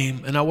God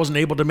came and I wasn't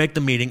able to make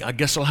the meeting. I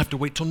guess I'll have to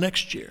wait till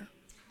next year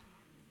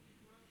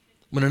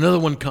when another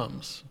one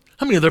comes.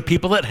 How many other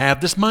people that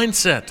have this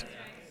mindset?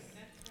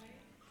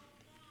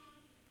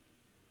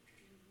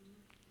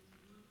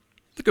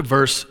 Look at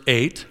verse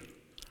 8.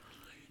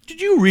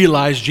 Did you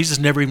realize Jesus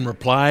never even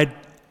replied?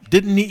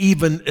 Didn't he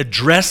even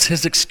address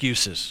his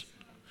excuses?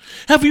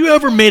 Have you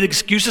ever made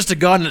excuses to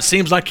God and it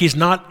seems like he's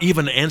not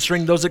even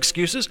answering those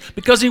excuses?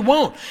 Because he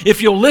won't.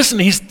 If you'll listen,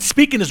 he's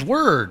speaking his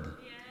word.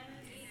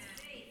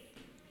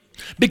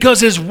 Because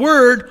his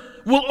word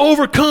will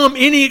overcome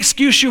any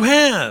excuse you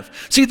have.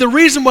 See, the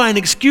reason why an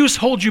excuse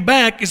holds you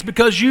back is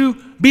because you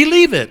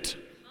believe it.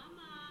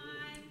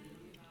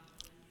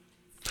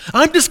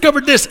 I've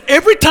discovered this.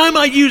 Every time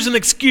I use an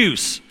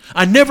excuse,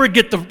 I never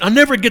get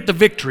the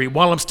victory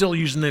while I'm still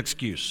using the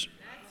excuse.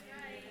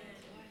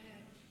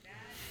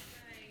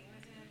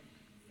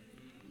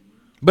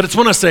 But it's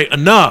when I say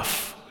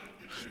enough,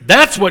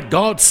 that's what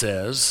God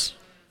says,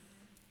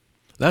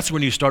 that's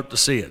when you start to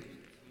see it.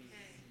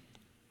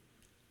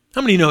 How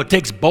many of you know it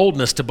takes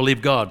boldness to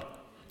believe God?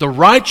 The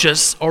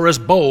righteous are as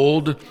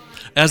bold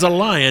as a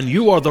lion.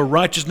 You are the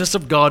righteousness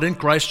of God in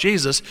Christ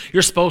Jesus.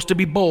 You're supposed to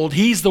be bold.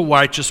 He's the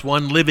righteous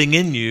one living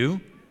in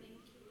you.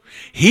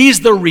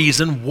 He's the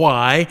reason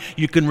why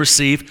you can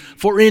receive.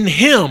 For in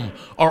him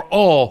are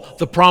all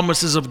the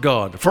promises of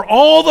God. For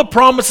all the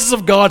promises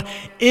of God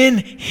in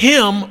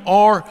him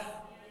are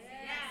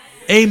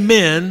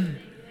amen,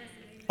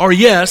 or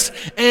yes,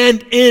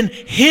 and in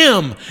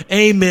him,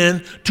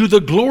 amen, to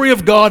the glory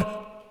of God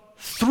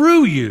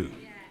through you.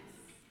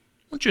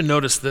 I want you to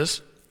notice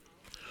this.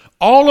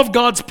 All of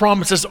God's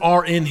promises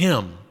are in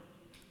him.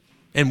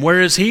 And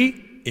where is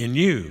he? In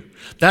you.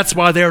 That's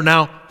why they're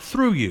now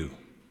through you,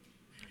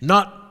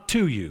 not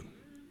to you.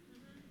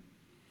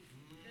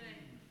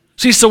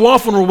 See, so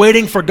often we're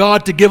waiting for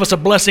God to give us a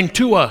blessing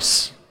to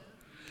us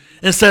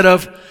instead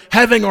of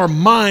having our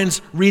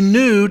minds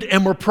renewed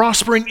and we're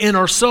prospering in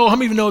our soul. How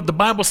many of you know the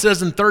Bible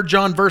says in 3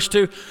 John verse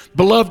 2,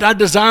 Beloved, I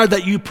desire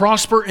that you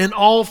prosper in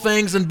all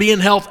things and be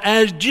in health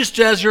just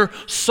as your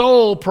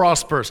soul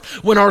prospers.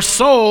 When our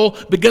soul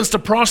begins to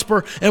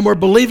prosper and we're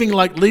believing,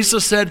 like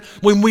Lisa said,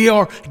 when we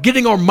are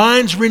getting our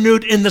minds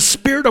renewed in the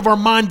spirit of our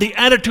mind, the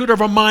attitude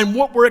of our mind,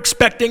 what we're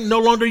expecting, no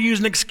longer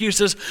using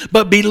excuses,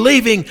 but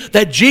believing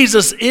that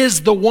Jesus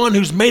is the one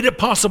who's made it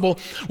possible.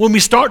 When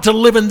we start to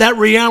live in that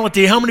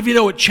reality, how many of you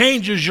know it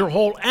changes your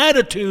whole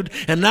attitude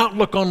and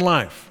outlook on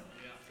life?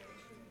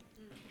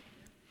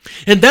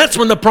 And that's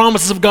when the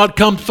promises of God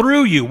come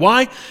through you.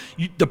 Why?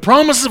 The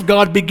promises of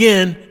God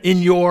begin in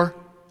your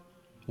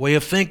way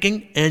of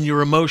thinking and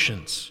your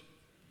emotions.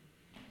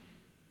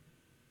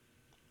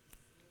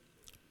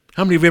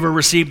 How many of you have ever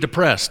received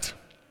depressed?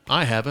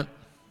 I haven't.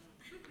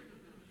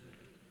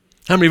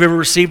 How many of you have ever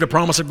received a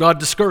promise of God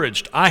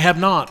discouraged? I have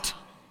not.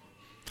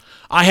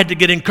 I had to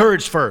get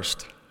encouraged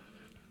first.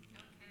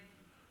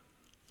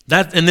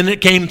 And then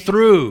it came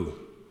through.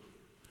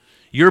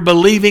 You're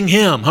believing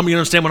him. How many of you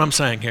understand what I'm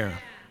saying here?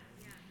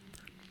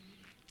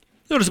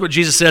 Notice what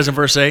Jesus says in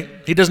verse 8.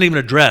 He doesn't even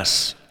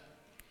address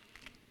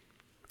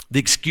the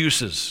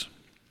excuses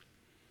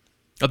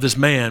of this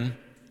man.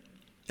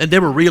 And they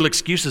were real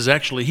excuses,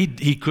 actually.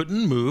 He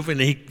couldn't move, and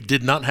he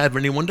did not have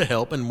anyone to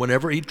help. And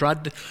whenever he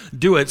tried to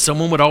do it,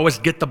 someone would always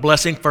get the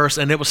blessing first,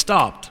 and it was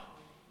stopped.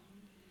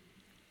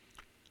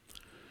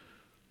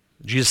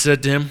 Jesus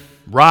said to him,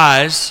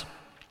 Rise,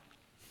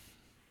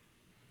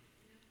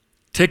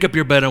 take up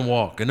your bed and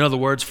walk. In other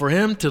words, for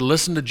him to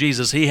listen to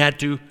Jesus, he had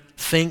to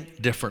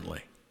think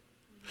differently.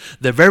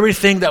 The very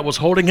thing that was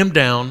holding him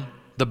down,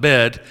 the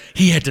bed,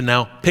 he had to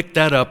now pick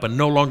that up and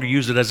no longer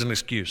use it as an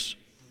excuse.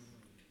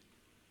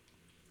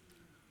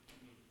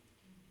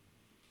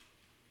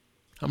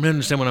 I'm going to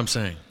understand what I'm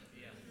saying.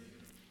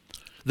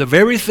 The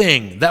very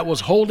thing that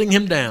was holding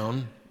him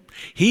down,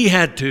 he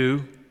had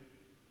to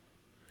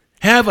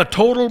have a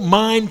total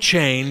mind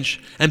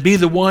change and be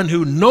the one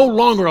who no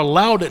longer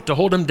allowed it to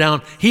hold him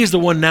down. He's the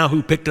one now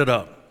who picked it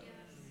up.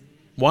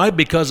 Why?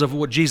 Because of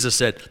what Jesus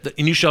said.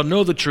 And you shall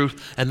know the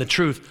truth, and the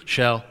truth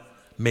shall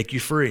make you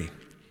free.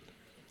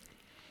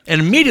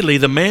 And immediately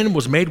the man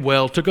was made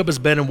well, took up his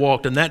bed and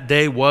walked, and that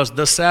day was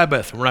the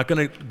Sabbath. We're not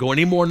going to go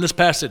any more in this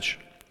passage.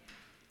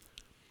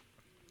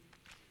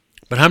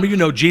 But how many of you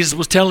know Jesus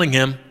was telling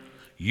him,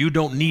 you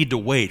don't need to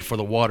wait for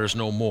the waters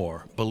no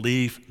more.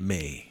 Believe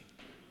me.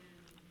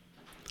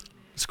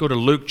 Let's go to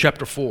Luke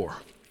chapter 4.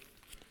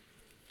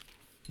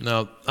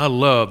 Now, I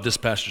love this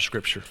passage of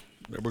Scripture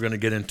that we're going to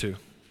get into.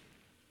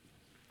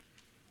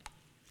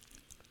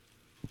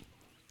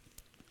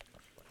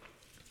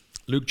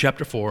 Luke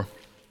chapter 4.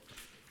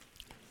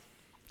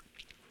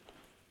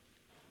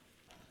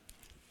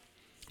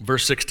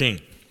 Verse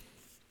 16.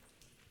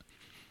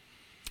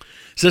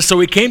 It says, so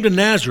he came to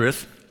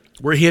Nazareth,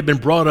 where he had been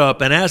brought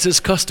up, and as his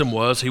custom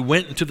was, he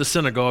went into the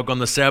synagogue on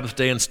the Sabbath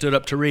day and stood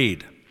up to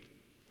read.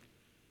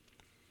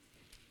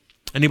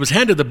 And he was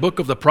handed the book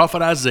of the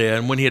prophet Isaiah,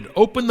 and when he had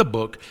opened the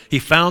book, he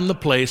found the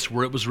place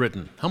where it was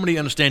written. How many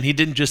understand he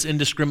didn't just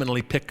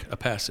indiscriminately pick a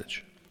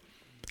passage?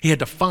 He had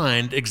to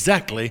find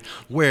exactly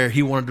where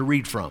he wanted to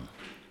read from.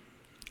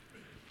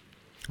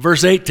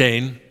 Verse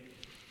 18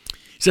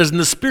 says, and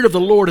the Spirit of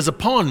the Lord is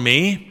upon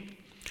me,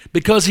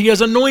 because he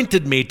has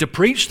anointed me to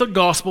preach the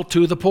gospel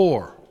to the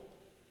poor.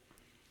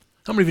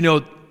 How many of you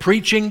know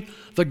preaching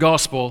the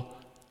gospel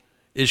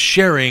is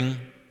sharing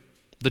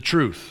the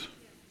truth?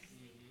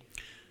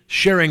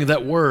 Sharing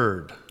that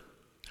word.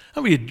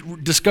 How many of you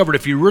discovered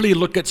if you really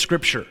look at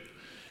Scripture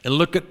and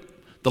look at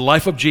the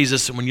life of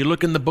Jesus, and when you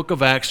look in the book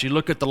of Acts, you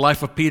look at the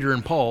life of Peter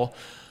and Paul,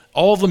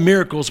 all the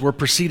miracles were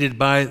preceded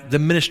by the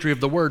ministry of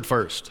the word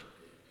first.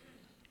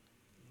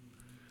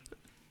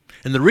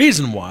 And the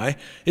reason why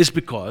is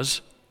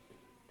because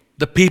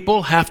the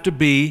people have to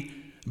be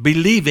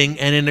believing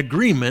and in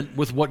agreement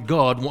with what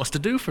God wants to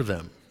do for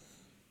them.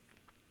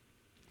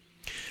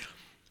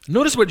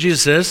 Notice what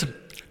Jesus says,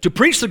 to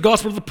preach the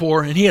gospel to the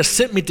poor, and he has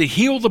sent me to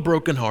heal the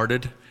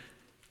brokenhearted.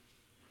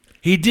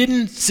 He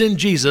didn't send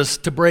Jesus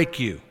to break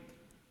you.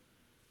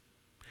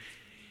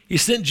 He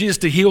sent Jesus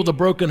to heal the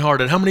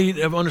brokenhearted. How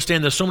many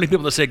understand there's so many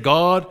people that say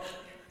God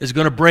is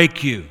going to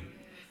break you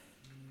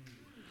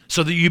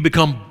so that you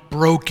become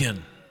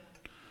broken.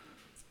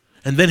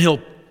 And then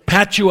he'll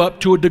patch you up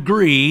to a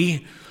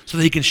degree so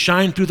that he can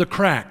shine through the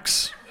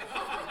cracks.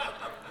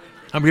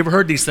 Have you ever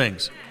heard these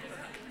things?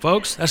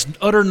 Folks, that's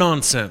utter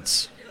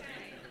nonsense.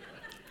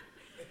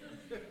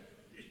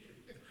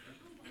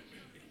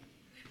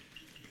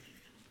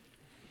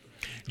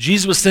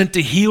 Jesus was sent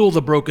to heal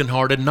the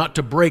brokenhearted, not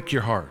to break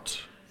your heart.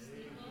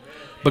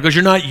 Because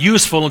you're not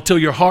useful until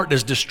your heart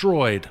is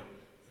destroyed.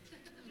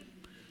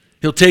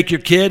 He'll take your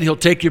kid, he'll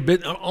take your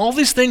bit, all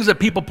these things that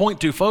people point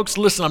to. Folks,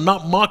 listen, I'm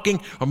not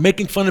mocking or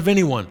making fun of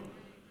anyone.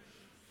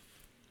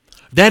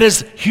 That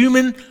is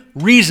human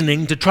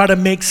reasoning to try to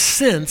make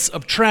sense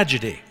of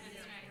tragedy.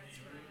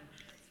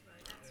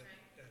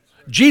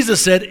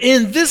 Jesus said,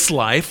 in this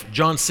life,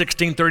 John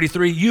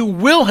 16:33, you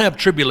will have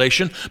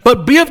tribulation,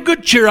 but be of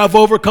good cheer, I've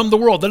overcome the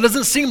world. That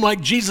doesn't seem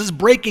like Jesus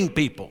breaking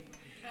people.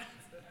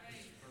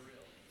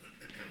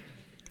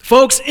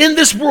 Folks, in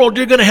this world,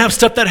 you're going to have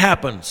stuff that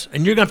happens,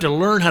 and you're going to have to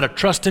learn how to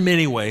trust him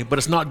anyway, but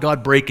it's not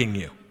God breaking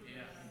you.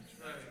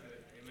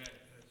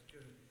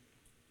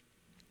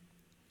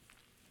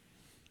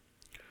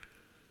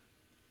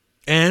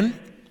 And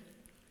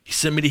he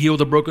sent me to heal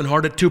the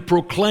brokenhearted, to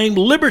proclaim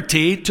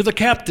liberty to the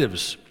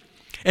captives,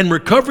 and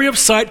recovery of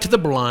sight to the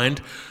blind,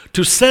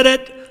 to set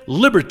at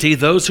liberty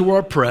those who are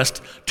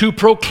oppressed, to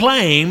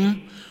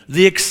proclaim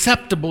the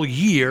acceptable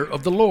year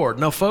of the Lord.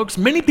 Now, folks,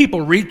 many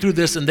people read through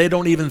this and they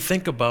don't even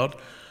think about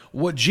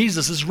what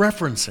Jesus is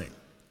referencing.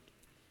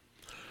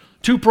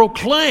 To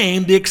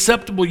proclaim the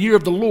acceptable year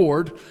of the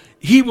Lord,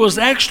 he was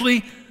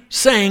actually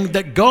saying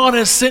that God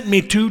has sent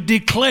me to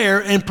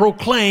declare and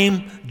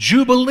proclaim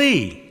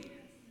Jubilee.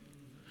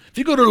 If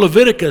you go to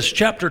Leviticus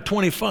chapter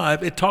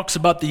 25, it talks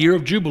about the year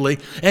of Jubilee,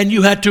 and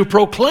you had to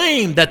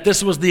proclaim that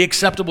this was the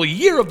acceptable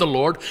year of the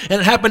Lord,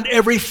 and it happened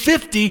every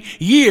 50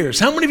 years.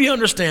 How many of you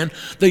understand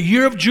the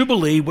year of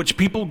Jubilee, which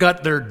people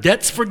got their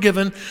debts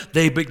forgiven,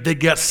 they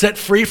got set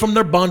free from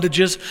their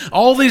bondages,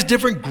 all these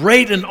different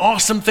great and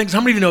awesome things. How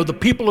many of you know the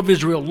people of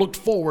Israel looked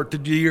forward to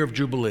the year of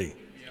Jubilee?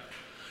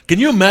 Can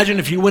you imagine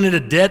if you went into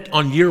debt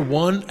on year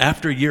 1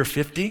 after year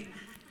 50?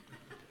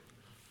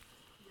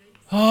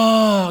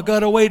 Oh, I got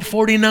to wait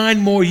 49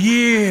 more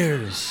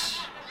years.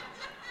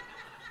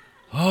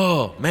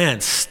 Oh,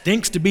 man,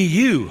 stinks to be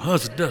you,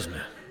 doesn't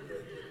it?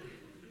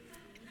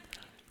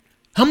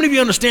 How many of you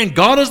understand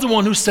God is the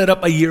one who set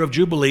up a year of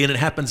Jubilee, and it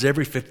happens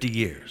every 50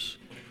 years?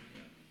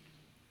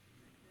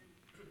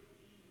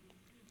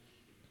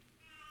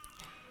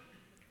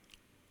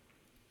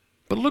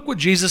 But look what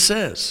Jesus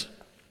says.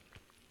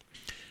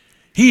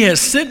 He has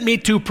sent me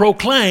to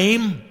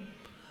proclaim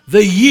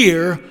the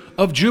year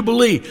of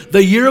Jubilee.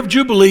 The year of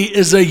Jubilee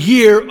is a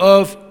year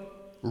of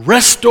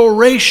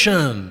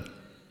restoration.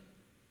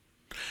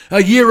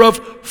 A year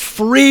of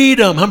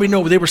freedom. How many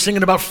know they were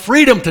singing about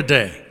freedom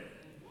today?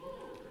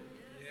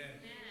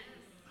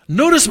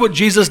 Notice what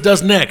Jesus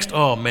does next.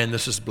 Oh man,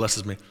 this just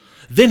blesses me.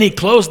 Then he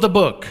closed the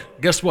book.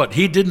 Guess what?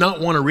 He did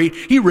not want to read.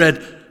 He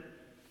read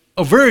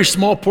a very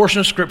small portion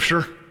of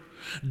Scripture.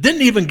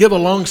 Didn't even give a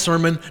long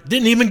sermon.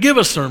 Didn't even give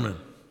a sermon.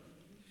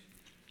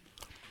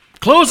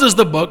 Closes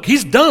the book.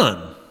 He's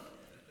done.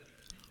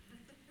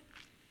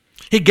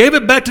 He gave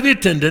it back to the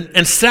attendant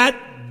and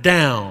sat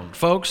down.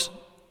 Folks,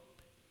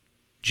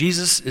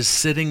 Jesus is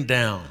sitting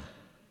down.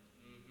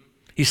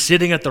 He's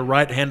sitting at the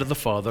right hand of the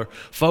Father.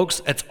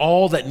 Folks, that's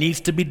all that needs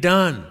to be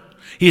done.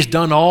 He's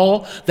done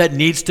all that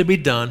needs to be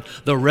done.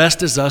 The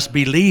rest is us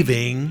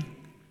believing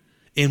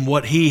in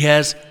what he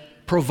has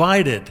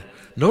provided.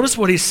 Notice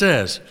what he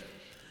says.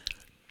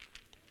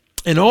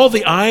 And all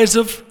the eyes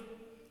of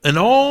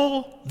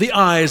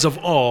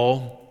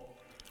all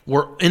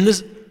were in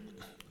this.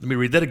 Let me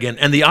read that again.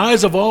 And the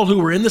eyes of all who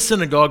were in the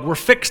synagogue were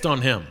fixed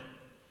on him.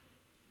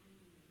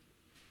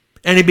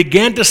 And he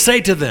began to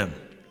say to them,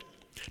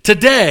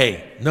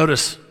 today,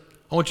 notice,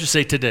 I want you to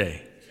say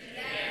today.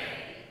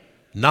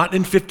 Not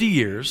in 50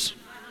 years.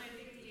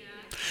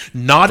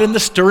 Not in the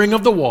stirring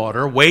of the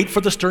water. Wait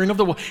for the stirring of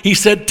the water. He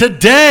said,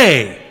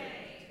 today.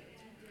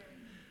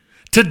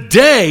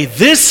 Today,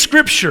 this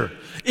scripture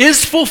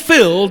is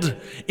fulfilled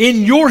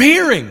in your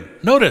hearing.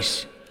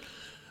 Notice.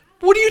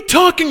 What are you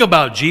talking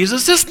about,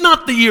 Jesus? This is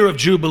not the year of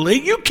Jubilee.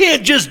 You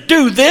can't just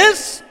do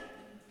this.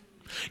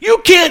 You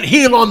can't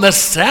heal on the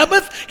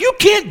Sabbath. You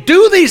can't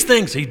do these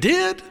things. He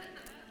did.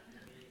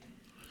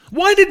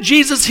 Why did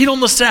Jesus heal on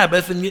the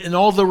Sabbath and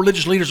all the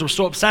religious leaders were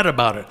so upset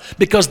about it?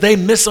 Because they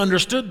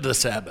misunderstood the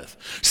Sabbath.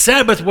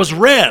 Sabbath was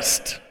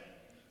rest.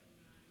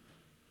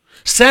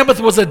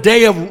 Sabbath was a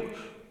day of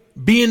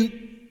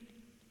being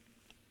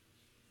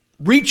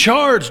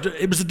recharged.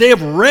 It was a day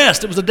of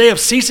rest. It was a day of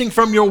ceasing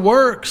from your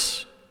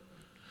works.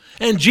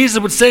 And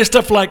Jesus would say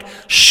stuff like,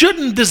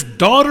 shouldn't this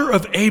daughter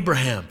of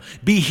Abraham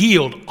be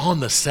healed on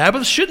the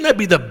Sabbath? Shouldn't that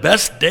be the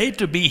best day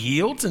to be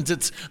healed since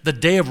it's the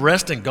day of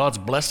rest and God's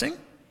blessing?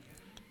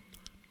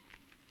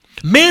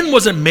 Man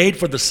wasn't made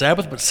for the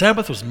Sabbath, but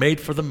Sabbath was made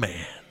for the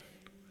man.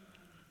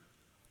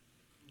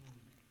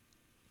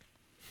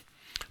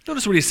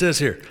 Notice what he says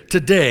here.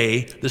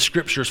 Today, the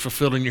scripture is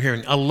fulfilled in your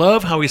hearing. I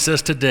love how he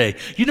says today.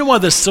 You know why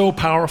this is so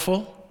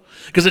powerful?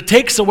 Because it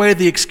takes away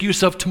the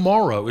excuse of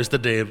tomorrow is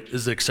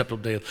the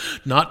acceptable day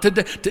of not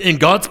today. In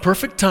God's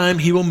perfect time,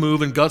 he will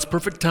move. In God's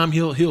perfect time,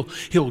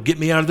 he'll get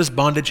me out of this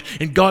bondage.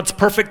 In God's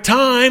perfect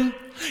time,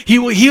 he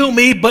will heal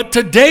me, but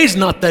today's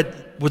not that.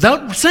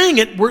 Without saying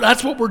it,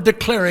 that's what we're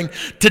declaring.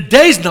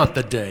 Today's not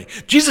the day.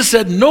 Jesus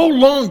said, no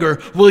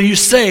longer will you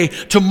say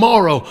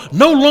tomorrow.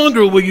 No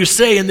longer will you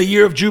say in the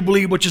year of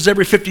Jubilee, which is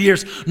every 50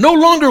 years. No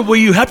longer will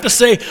you have to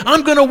say,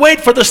 I'm going to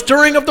wait for the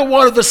stirring of the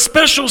water, the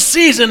special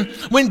season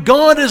when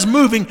God is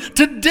moving.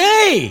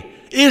 Today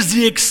is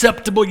the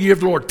acceptable year of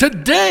the Lord.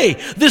 Today,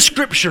 this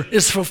scripture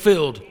is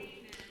fulfilled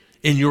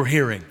in your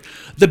hearing.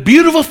 The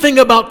beautiful thing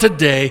about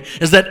today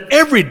is that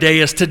every day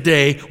is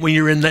today when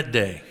you're in that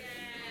day.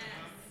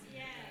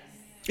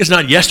 It's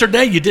not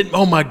yesterday. You didn't,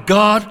 oh my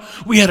God,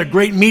 we had a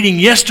great meeting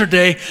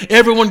yesterday.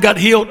 Everyone got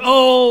healed.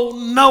 Oh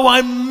no,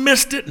 I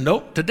missed it.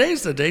 Nope,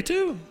 today's the day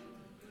too.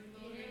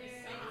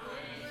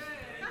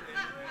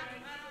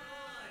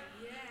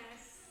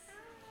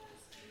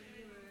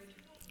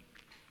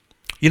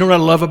 You know what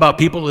I love about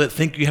people that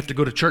think you have to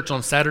go to church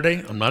on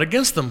Saturday? I'm not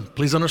against them.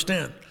 Please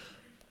understand.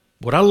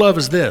 What I love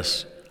is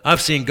this.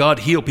 I've seen God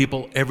heal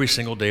people every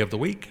single day of the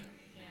week.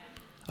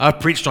 I've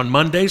preached on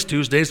Mondays,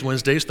 Tuesdays,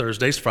 Wednesdays,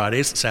 Thursdays,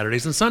 Fridays,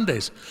 Saturdays, and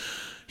Sundays.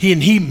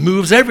 He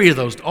moves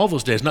all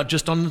those days, not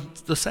just on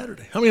the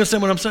Saturday. How many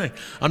understand what I'm saying?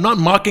 I'm not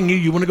mocking you.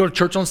 You want to go to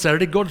church on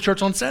Saturday, go to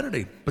church on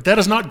Saturday. But that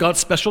is not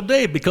God's special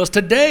day because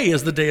today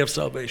is the day of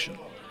salvation.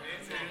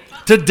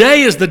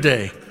 Today is the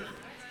day.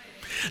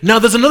 Now,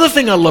 there's another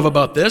thing I love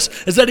about this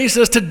is that he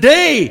says,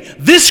 today,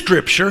 this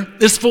scripture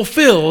is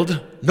fulfilled.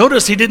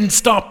 Notice he didn't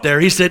stop there.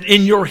 He said,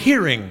 in your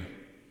hearing.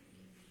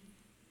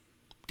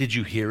 Did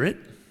you hear it?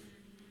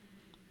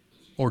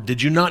 Or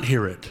did you not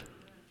hear it?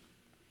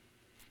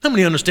 How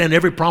many understand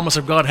every promise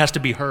of God has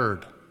to be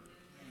heard?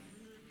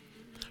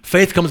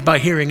 Faith comes by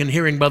hearing, and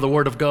hearing by the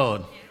word of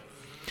God.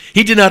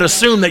 He did not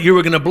assume that you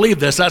were going to believe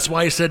this. That's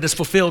why he said it's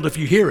fulfilled if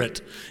you hear it.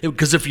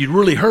 Because if you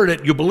really heard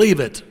it, you believe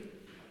it.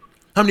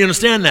 How many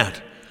understand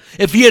that?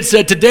 If he had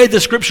said, today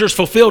the scripture is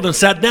fulfilled and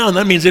sat down,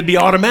 that means it'd be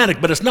automatic.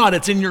 But it's not.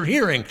 It's in your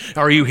hearing.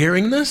 Are you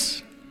hearing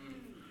this?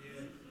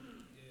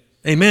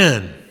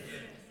 Amen.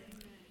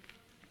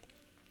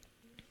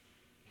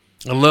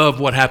 I love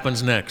what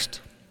happens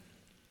next.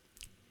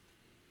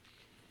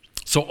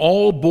 So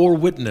all bore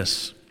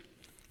witness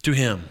to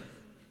him.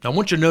 Now I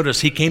want you to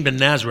notice he came to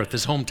Nazareth,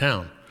 his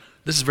hometown.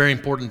 This is very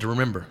important to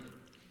remember.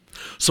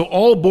 So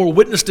all bore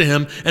witness to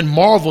him and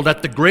marveled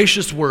at the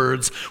gracious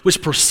words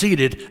which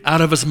proceeded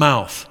out of his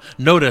mouth.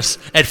 Notice,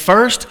 at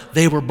first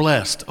they were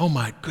blessed. Oh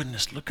my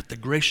goodness, look at the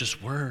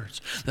gracious words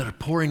that are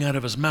pouring out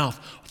of his mouth.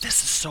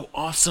 This is so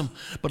awesome.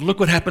 But look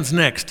what happens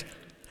next.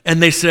 And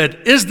they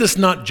said, is this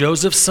not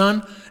Joseph's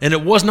son? And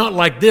it was not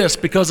like this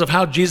because of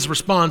how Jesus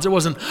responds. It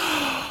wasn't,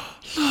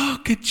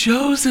 look at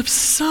Joseph's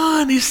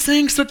son. He's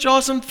saying such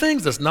awesome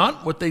things. That's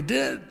not what they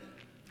did.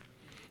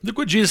 Look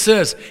what Jesus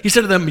says. He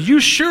said to them, you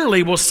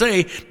surely will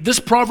say this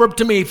proverb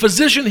to me,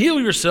 physician,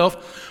 heal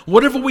yourself.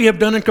 Whatever we have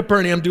done in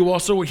Capernaum, do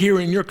also here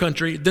in your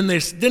country. Then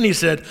he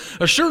said,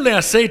 assuredly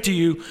I say to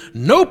you,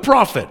 no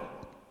prophet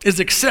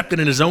is accepted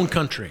in his own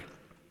country.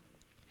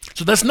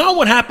 So that's not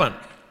what happened.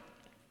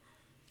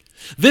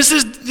 This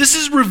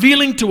is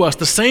revealing to us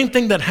the same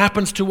thing that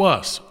happens to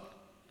us.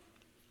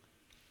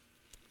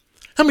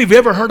 How many of you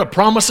ever heard a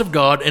promise of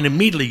God and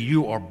immediately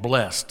you are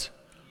blessed?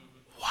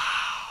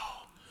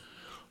 Wow.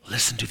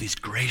 Listen to these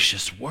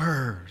gracious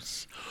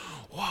words.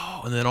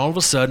 Wow. And then all of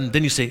a sudden,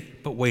 then you say,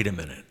 but wait a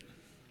minute.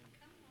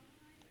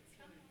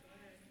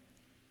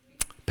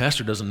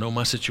 Pastor doesn't know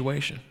my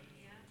situation.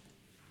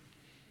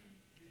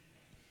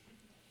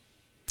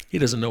 He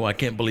doesn't know I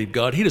can't believe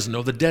God. He doesn't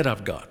know the debt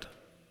I've got.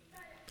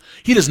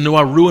 He doesn't know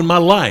I ruined my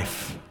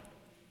life.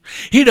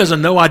 He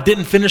doesn't know I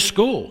didn't finish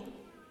school.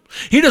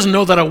 He doesn't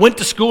know that I went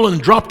to school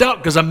and dropped out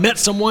because I met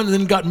someone and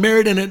then got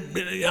married.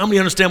 And how many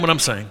understand what I'm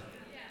saying?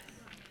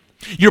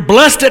 You're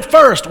blessed at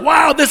first.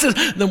 Wow,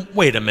 then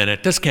wait a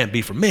minute. This can't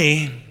be for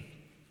me.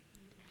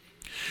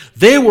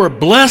 They were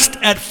blessed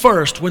at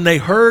first when they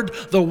heard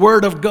the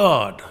word of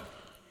God.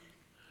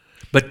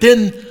 But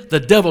then the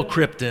devil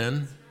crept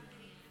in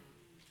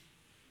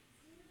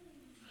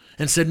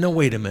and said, no,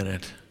 wait a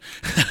minute.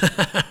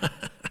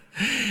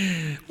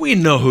 We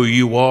know who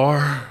you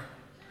are.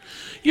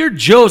 You're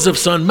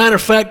Joseph's son. Matter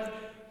of fact,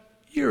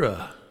 you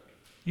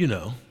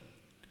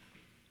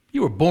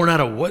were born out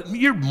of what?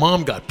 Your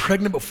mom got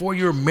pregnant before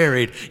you were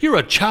married. You're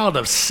a child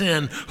of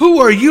sin. Who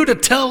are you to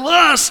tell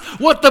us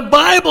what the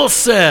Bible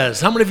says?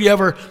 How many of you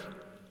ever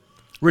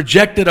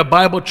rejected a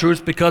Bible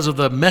truth because of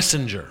the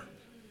messenger?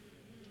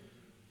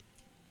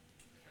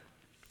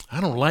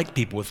 I don't like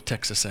people with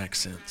Texas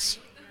accents.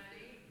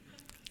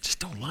 Just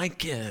don't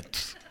like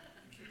it.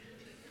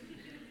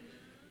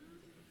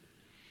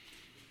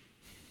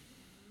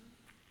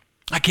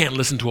 I can't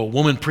listen to a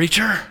woman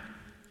preacher.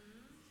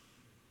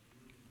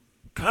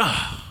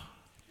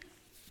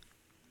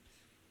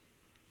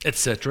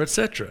 Etc.,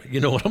 etc. You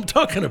know what I'm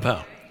talking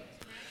about.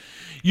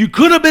 You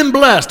could have been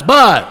blessed,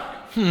 but,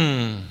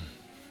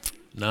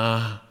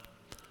 nah.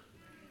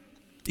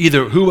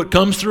 Either who it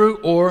comes through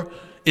or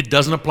it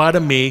doesn't apply to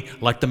me,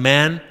 like the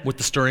man with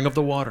the stirring of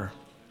the water.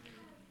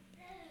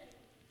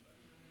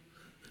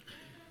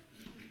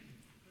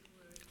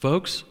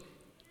 Folks,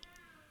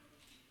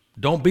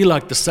 don't be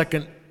like the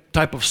second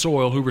type of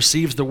soil who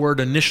receives the word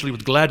initially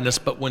with gladness,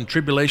 but when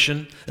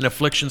tribulation and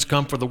afflictions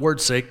come for the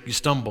word's sake, you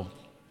stumble.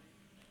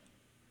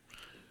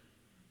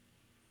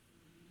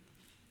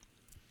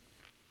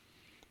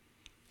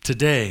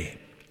 Today,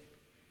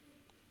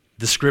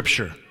 the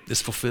scripture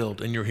is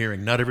fulfilled in your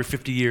hearing. Not every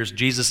 50 years.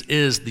 Jesus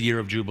is the year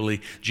of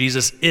Jubilee.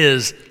 Jesus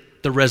is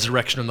the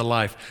resurrection and the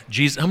life.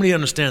 Jesus, how many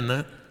understand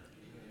that?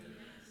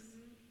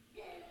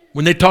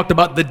 When they talked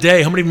about the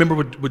day, how many remember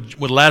with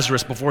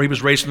Lazarus before he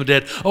was raised from the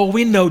dead? Oh,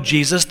 we know,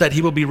 Jesus, that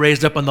he will be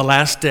raised up on the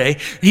last day.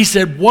 He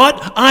said,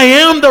 what? I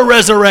am the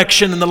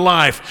resurrection and the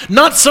life,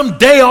 not some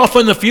day off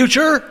in the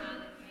future.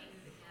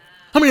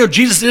 How many know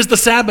Jesus is the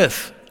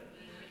Sabbath?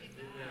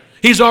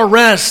 He's our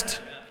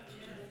rest.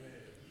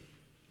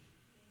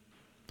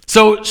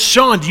 So,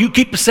 Sean, do you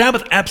keep the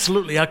Sabbath?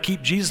 Absolutely. I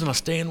keep Jesus and I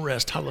stay in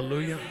rest.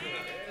 Hallelujah.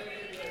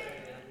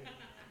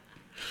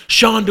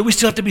 Sean, do we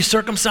still have to be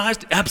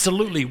circumcised?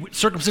 Absolutely.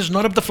 Circumcision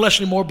not of the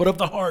flesh anymore, but of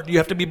the heart. You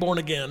have to be born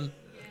again.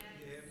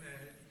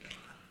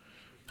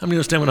 How many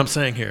understand what I'm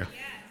saying here?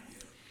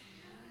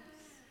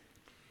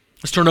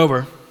 Let's turn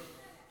over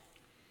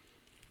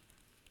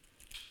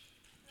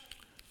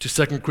to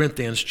 2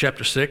 Corinthians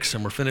chapter 6,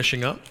 and we're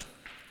finishing up.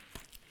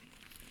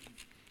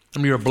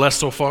 How many of you are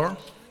blessed so far?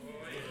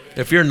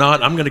 If you're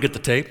not, I'm going to get the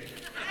tape.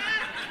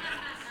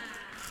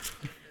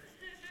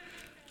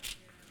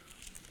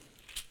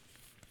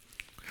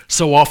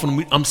 So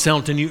often, I'm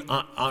telling you,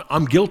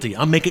 I'm guilty.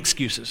 I make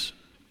excuses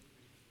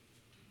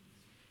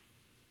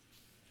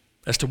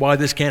as to why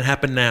this can't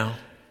happen now.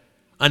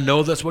 I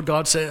know that's what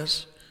God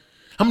says.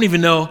 How many of you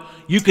know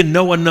you can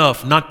know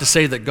enough not to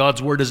say that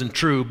God's word isn't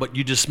true, but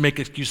you just make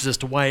excuses as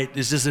to why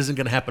this isn't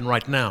going to happen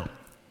right now?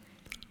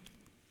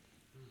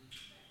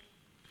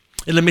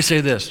 And let me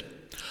say this.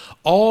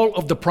 All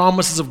of the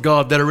promises of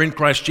God that are in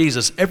Christ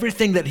Jesus,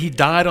 everything that he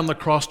died on the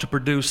cross to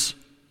produce,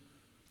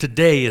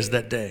 today is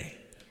that day.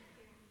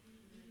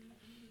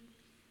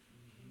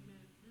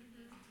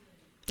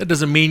 That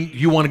doesn't mean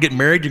you want to get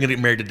married, you're going to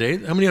get married today.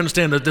 How many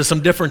understand that there's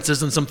some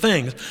differences in some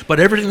things?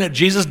 But everything that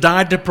Jesus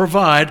died to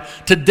provide,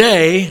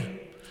 today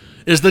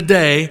is the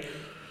day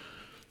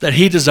that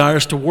he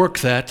desires to work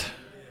that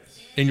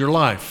in your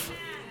life.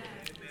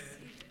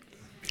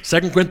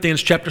 2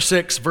 Corinthians chapter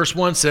 6, verse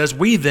 1 says,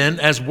 we then,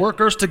 as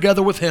workers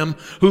together with him,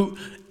 who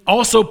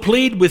also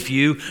plead with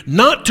you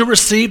not to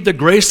receive the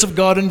grace of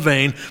God in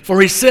vain, for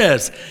he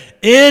says,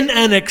 in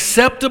an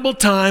acceptable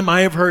time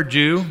I have heard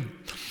you,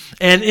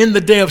 and in the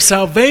day of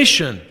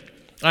salvation,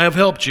 I have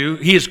helped you.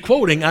 He is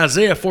quoting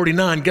Isaiah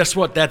 49. Guess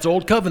what? That's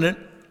Old Covenant.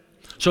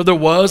 So there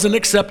was an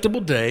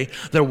acceptable day.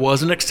 There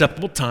was an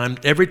acceptable time.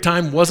 Every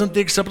time wasn't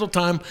the acceptable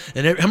time.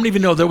 And how many of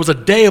you know there was a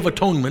day of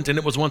atonement and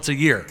it was once a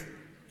year?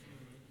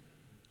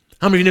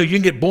 How many of you know you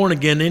can get born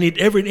again any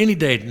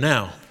day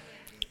now?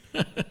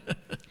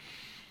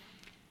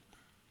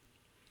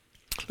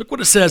 Look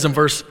what it says in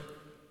verse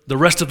the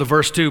rest of the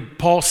verse too,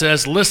 Paul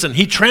says, listen,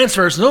 he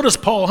transfers. Notice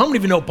Paul, how many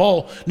of you know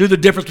Paul knew the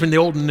difference between the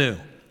old and new?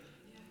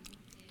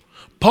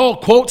 Paul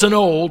quotes an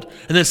old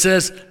and then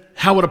says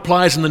how it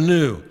applies in the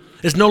new.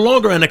 It's no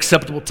longer an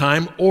acceptable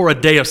time or a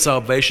day of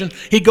salvation.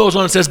 He goes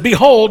on and says,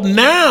 behold,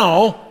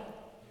 now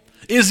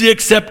is the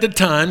accepted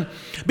time.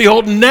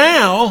 Behold,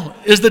 now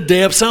is the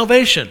day of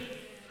salvation.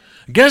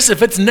 Guess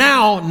if it's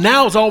now,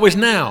 now is always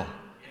now.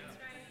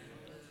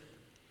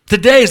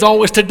 Today is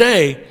always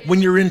today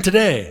when you're in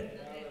today.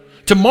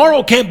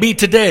 Tomorrow can't be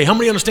today. How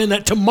many understand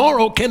that?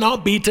 Tomorrow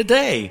cannot be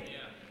today.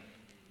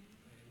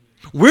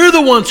 We're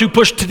the ones who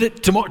push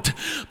tomorrow.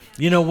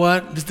 You know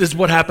what? This is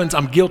what happens.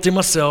 I'm guilty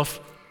myself.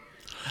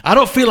 I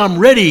don't feel I'm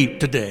ready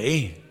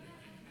today.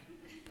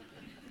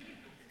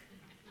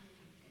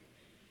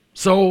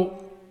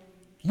 So,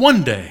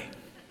 one day.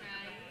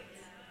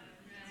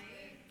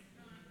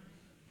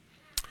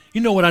 You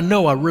know what? I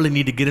know I really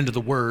need to get into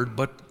the Word,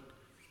 but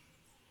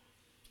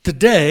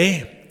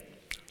today,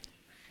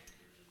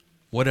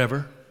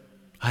 whatever.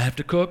 I have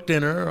to cook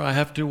dinner. I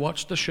have to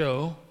watch the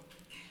show.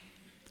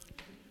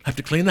 I have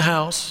to clean the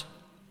house.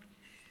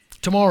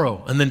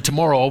 Tomorrow. And then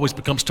tomorrow always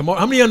becomes tomorrow.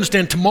 How many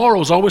understand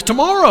tomorrow is always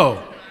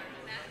tomorrow?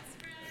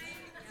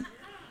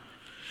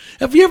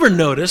 Have you ever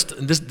noticed,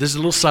 and this is a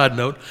little side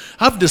note,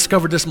 I've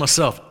discovered this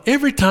myself.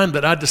 Every time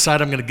that I decide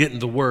I'm going to get in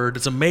the Word,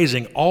 it's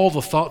amazing. All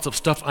the thoughts of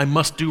stuff I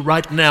must do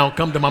right now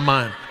come to my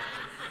mind.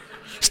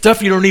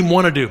 Stuff you don't even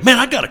want to do. Man,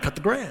 I got to cut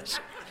the grass.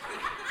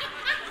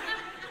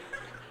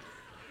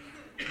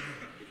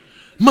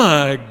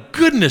 My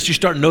goodness, you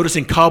start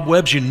noticing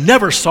cobwebs you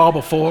never saw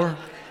before.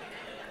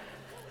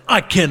 I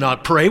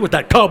cannot pray with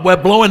that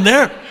cobweb blowing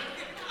there.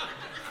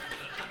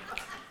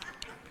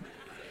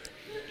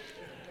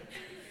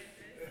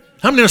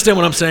 How many understand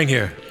what I'm saying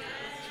here?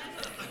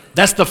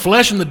 That's the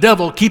flesh and the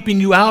devil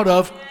keeping you out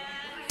of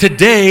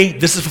today.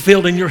 This is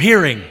fulfilled in your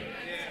hearing.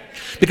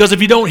 Because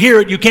if you don't hear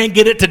it, you can't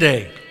get it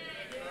today.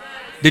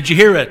 Did you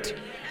hear it?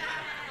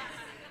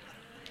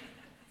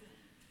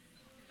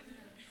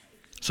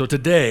 So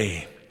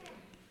today,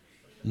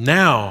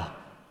 now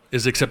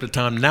is the accepted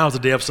time. Now is the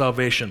day of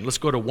salvation. Let's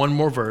go to one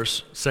more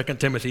verse, 2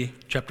 Timothy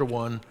chapter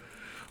 1,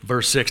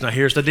 verse 6. Now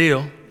here's the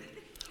deal.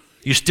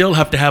 You still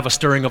have to have a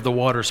stirring of the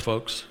waters,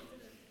 folks.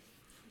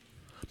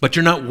 But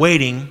you're not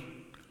waiting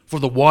for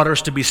the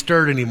waters to be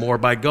stirred anymore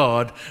by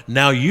God.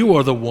 Now you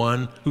are the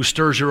one who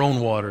stirs your own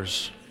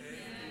waters.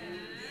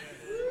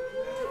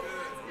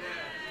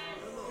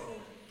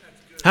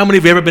 How many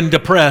of you ever been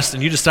depressed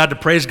and you decide to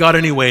praise God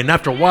anyway, and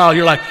after a while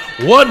you're like,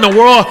 what in the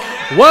world?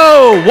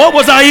 Whoa, what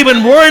was I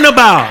even worrying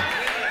about?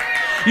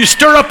 You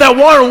stir up that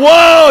water,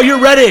 whoa,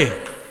 you're ready.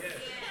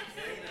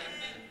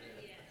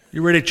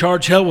 You're ready to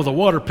charge hell with a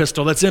water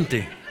pistol that's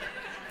empty.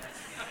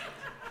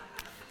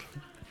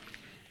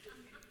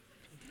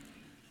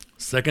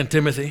 2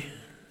 Timothy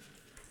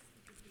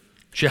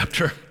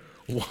chapter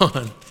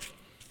 1.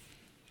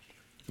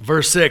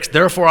 Verse 6,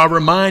 therefore I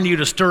remind you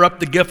to stir up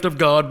the gift of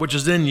God which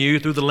is in you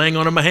through the laying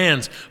on of my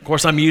hands. Of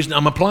course,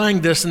 I'm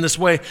applying this in this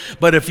way,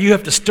 but if you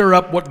have to stir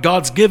up what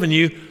God's given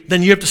you,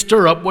 then you have to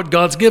stir up what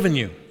God's given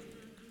you.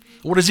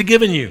 What has He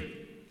given you?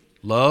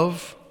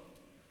 Love,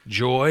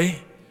 joy,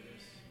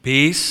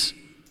 peace,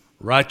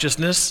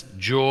 righteousness,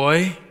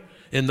 joy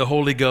in the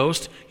Holy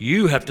Ghost.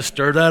 You have to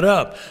stir that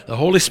up. The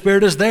Holy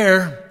Spirit is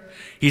there.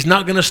 He's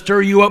not going to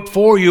stir you up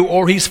for you,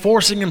 or He's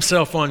forcing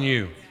Himself on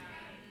you.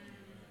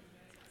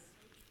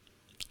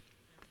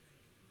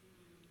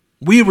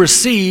 We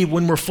receive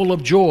when we're full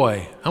of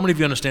joy. How many of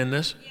you understand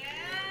this?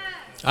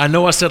 Yes. I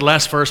know I said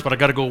last verse, but I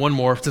got to go one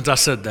more since I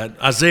said that.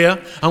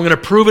 Isaiah, I'm going to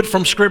prove it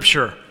from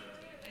Scripture.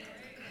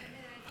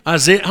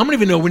 Isaiah, how many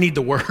of you know we need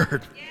the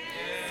Word?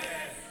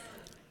 Yes.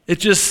 It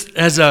just,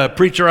 as a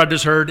preacher I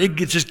just heard, it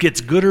just gets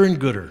gooder and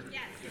gooder.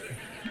 Yes.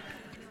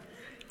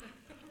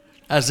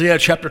 Isaiah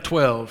chapter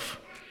 12,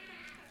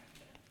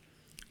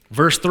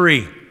 verse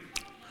 3.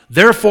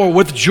 Therefore,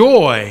 with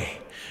joy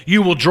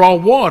you will draw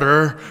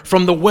water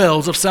from the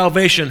wells of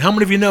salvation. How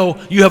many of you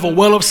know you have a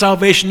well of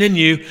salvation in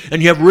you,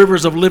 and you have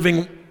rivers of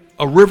living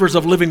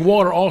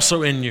water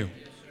also in you?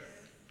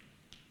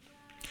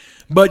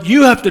 But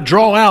you have to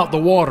draw out the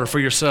water for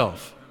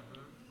yourself.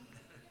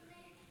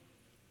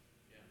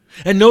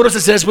 And notice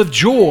it says, with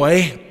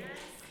joy,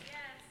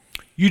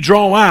 you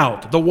draw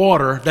out the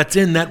water that's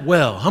in that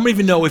well. How many of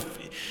you know if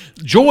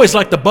joy is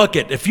like the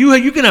bucket? If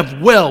you can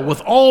have well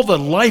with all the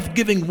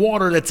life-giving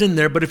water that's in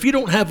there, but if you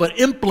don't have an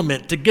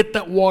implement to get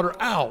that water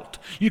out,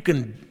 you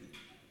can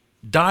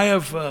die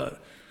of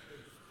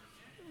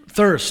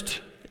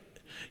thirst.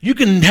 You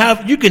can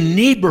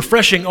need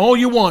refreshing all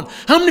you want.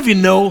 How many of you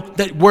know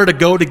that where to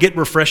go to get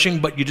refreshing,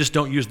 but you just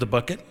don't use the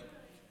bucket?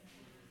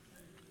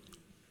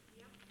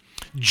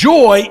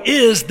 Joy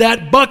is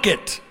that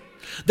bucket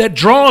that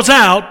draws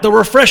out the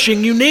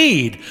refreshing you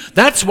need.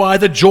 That's why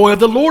the joy of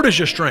the Lord is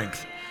your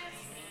strength.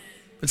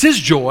 It's His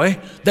joy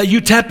that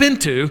you tap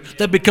into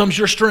that becomes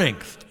your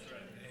strength.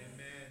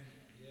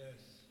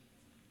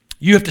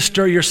 You have to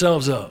stir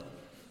yourselves up.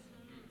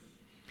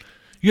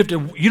 You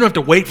don't have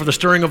to wait for the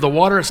stirring of the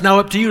water. It's now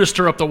up to you to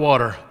stir up the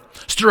water.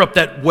 Stir up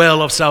that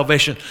well of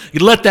salvation.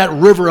 You let that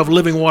river of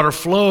living water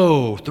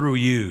flow through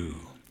you.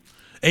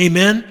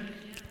 Amen?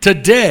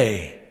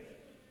 Today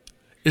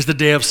is the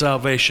day of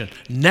salvation.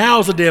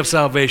 Now is the day of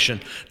salvation.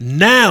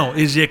 Now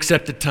is the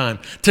accepted time.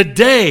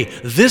 Today,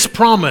 this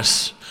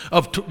promise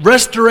of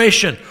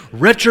restoration,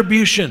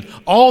 retribution,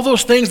 all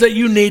those things that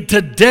you need,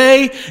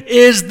 today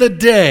is the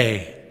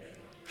day.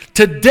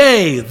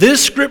 Today,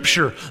 this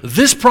scripture,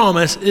 this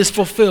promise is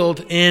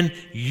fulfilled in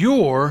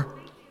your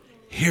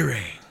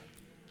hearing.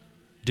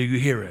 Do you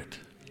hear it?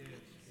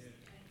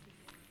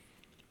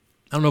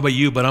 I don't know about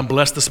you, but I'm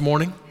blessed this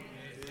morning.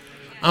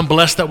 I'm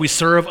blessed that we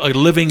serve a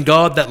living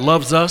God that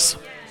loves us.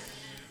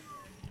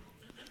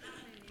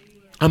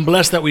 I'm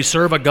blessed that we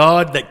serve a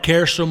God that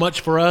cares so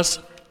much for us.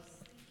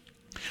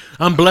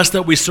 I'm blessed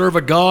that we serve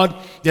a God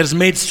that has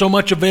made so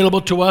much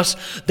available to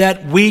us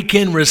that we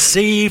can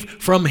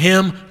receive from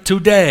Him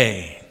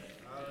today.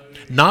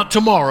 Not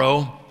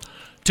tomorrow,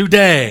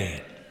 today.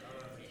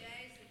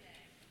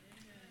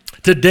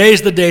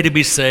 Today's the day to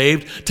be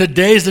saved.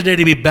 Today's the day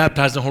to be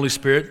baptized in the Holy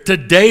Spirit.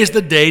 Today's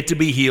the day to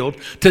be healed.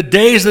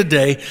 Today's the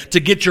day to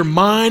get your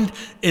mind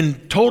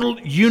in total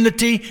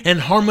unity and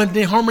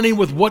harmony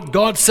with what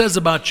God says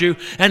about you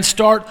and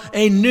start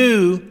a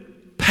new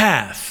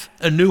path,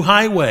 a new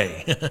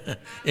highway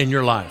in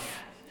your life.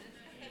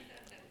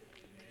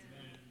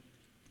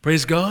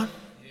 Praise God.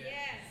 Yes.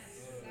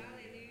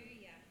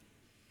 Hallelujah.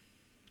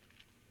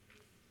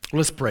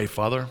 Let's pray,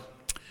 Father.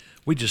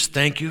 We just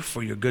thank you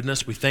for your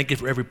goodness. We thank you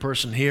for every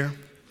person here.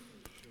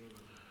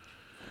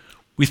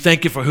 We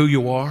thank you for who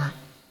you are.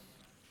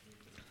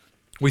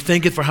 We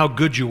thank you for how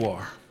good you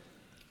are.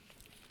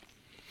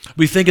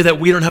 We thank you that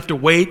we don't have to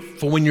wait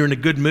for when you're in a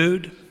good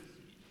mood,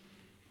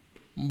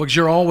 because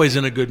you're always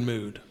in a good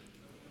mood.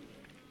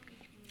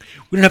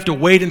 We don't have to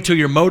wait until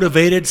you're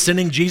motivated.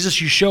 Sending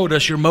Jesus, you showed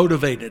us you're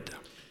motivated.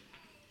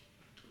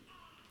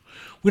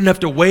 We don't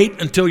have to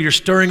wait until you're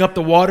stirring up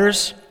the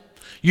waters.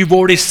 You've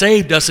already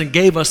saved us and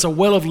gave us a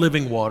well of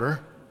living water.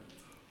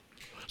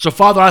 So,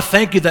 Father, I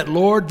thank you that,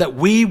 Lord, that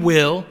we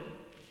will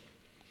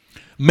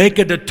make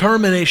a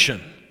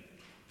determination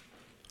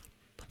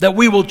that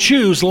we will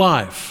choose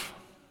life,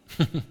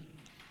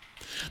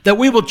 that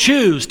we will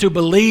choose to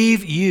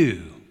believe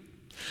you,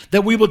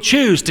 that we will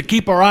choose to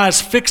keep our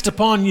eyes fixed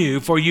upon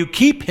you, for you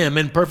keep him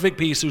in perfect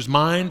peace whose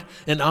mind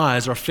and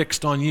eyes are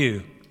fixed on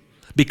you,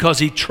 because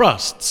he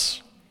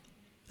trusts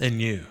in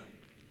you.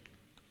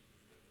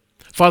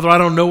 Father, I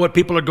don't know what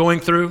people are going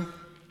through,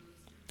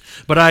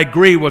 but I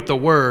agree with the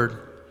word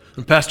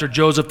from Pastor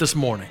Joseph this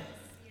morning.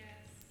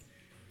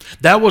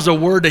 That was a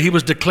word that he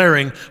was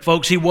declaring.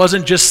 Folks, he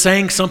wasn't just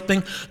saying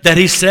something that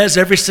he says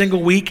every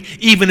single week,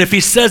 even if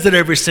he says it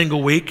every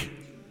single week.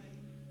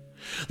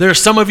 There are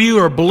some of you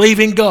who are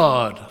believing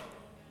God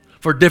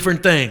for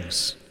different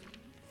things.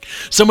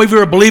 Some of you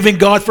are believing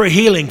God for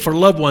healing for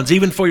loved ones,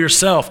 even for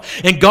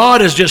yourself. And God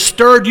has just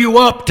stirred you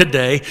up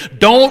today.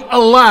 Don't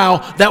allow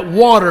that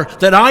water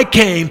that I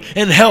came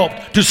and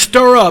helped to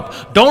stir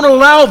up. Don't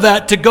allow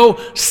that to go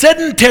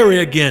sedentary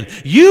again.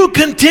 You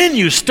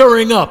continue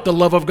stirring up the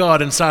love of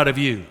God inside of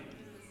you.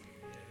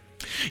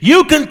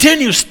 You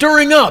continue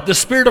stirring up the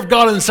Spirit of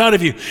God inside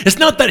of you. It's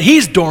not that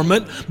He's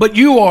dormant, but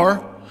you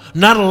are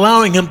not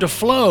allowing Him to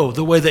flow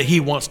the way that He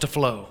wants to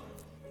flow.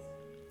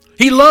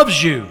 He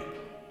loves you.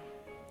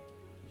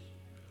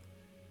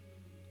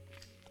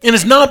 And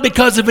it's not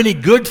because of any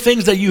good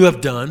things that you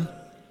have done,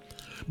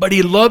 but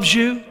He loves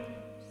you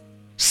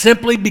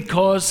simply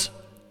because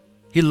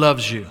He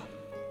loves you.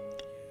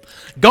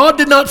 God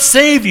did not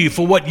save you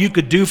for what you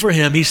could do for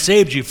Him. He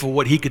saved you for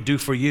what He could do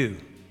for you.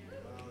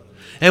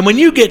 And when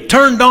you get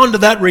turned on to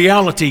that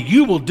reality,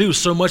 you will do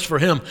so much for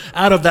Him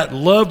out of that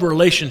love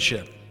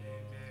relationship,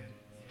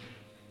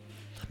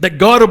 that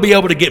God will be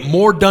able to get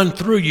more done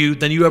through you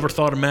than you ever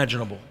thought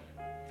imaginable.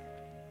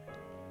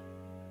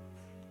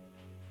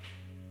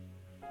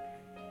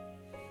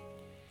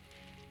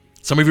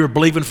 Some of you are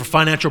believing for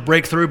financial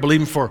breakthrough,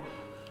 believing for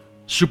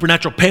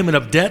supernatural payment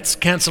of debts,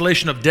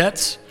 cancellation of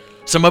debts.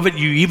 Some of it,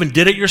 you even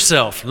did it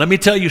yourself. Let me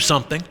tell you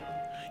something.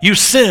 You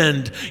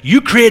sinned.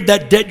 You created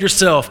that debt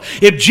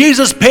yourself. If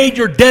Jesus paid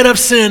your debt of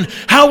sin,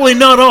 how will He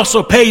not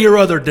also pay your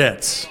other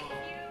debts?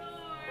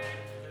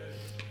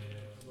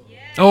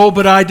 Oh,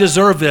 but I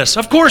deserve this.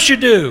 Of course you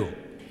do.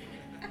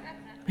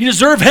 You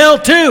deserve hell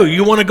too.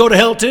 You want to go to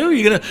hell too?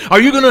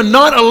 Are you going to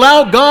not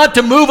allow God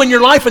to move in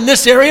your life in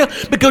this area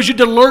because you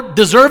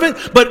deserve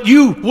it, but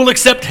you will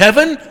accept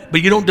heaven,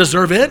 but you don't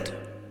deserve it?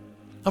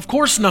 Of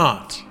course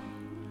not.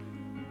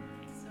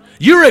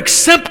 You're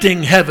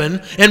accepting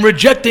heaven and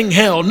rejecting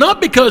hell,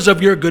 not because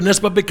of your goodness,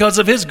 but because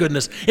of His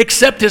goodness.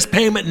 Accept His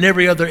payment in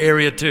every other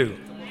area too.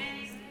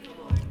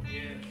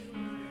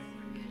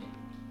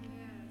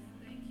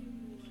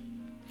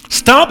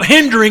 Stop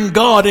hindering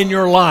God in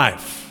your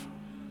life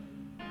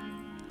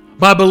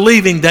by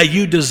believing that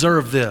you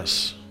deserve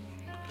this.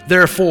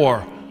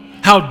 Therefore,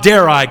 how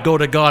dare I go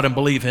to God and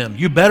believe Him?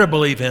 You better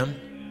believe Him.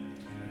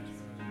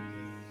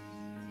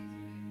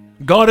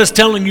 God is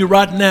telling you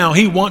right now,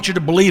 He wants you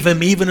to believe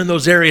Him even in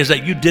those areas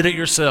that you did it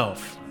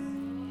yourself.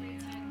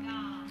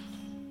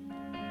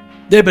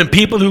 There have been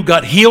people who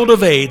got healed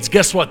of AIDS.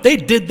 Guess what? They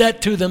did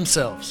that to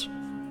themselves.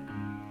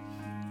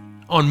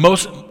 On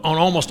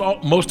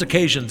most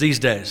occasions these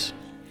days.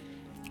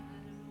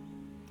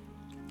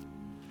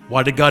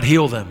 Why did God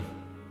heal them?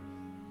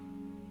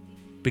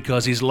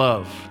 Because He's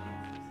love.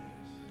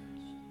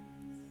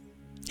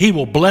 He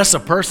will bless a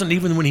person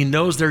even when He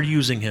knows they're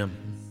using him.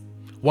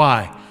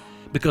 Why?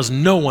 Because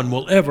no one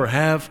will ever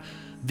have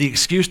the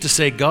excuse to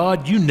say,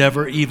 God, you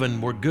never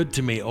even were good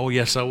to me. Oh,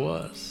 yes, I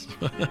was.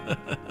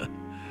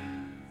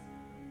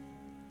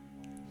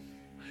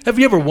 Have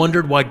you ever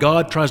wondered why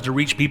God tries to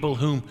reach people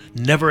who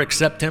never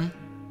accept Him?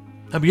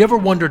 Have you ever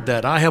wondered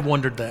that? I have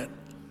wondered that.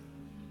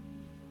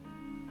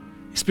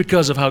 It's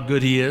because of how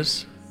good He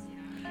is.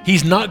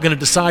 He's not going to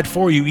decide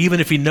for you even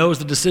if He knows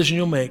the decision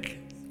you'll make.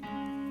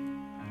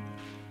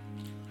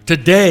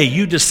 Today,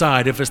 you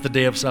decide if it's the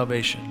day of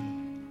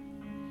salvation.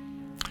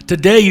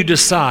 Today, you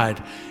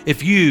decide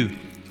if you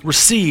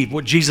receive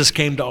what Jesus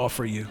came to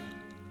offer you.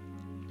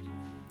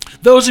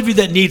 Those of you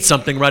that need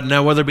something right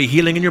now, whether it be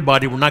healing in your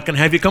body, we're not going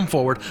to have you come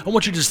forward. I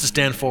want you just to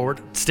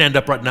stand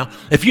up right now.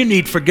 If you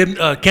need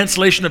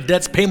cancellation of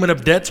debts, payment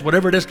of debts,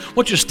 whatever it is, I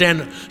want you to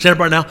stand up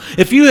right now.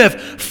 If you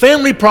have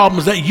family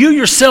problems that you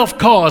yourself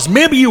caused,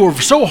 maybe you were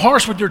so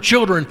harsh with your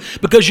children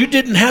because you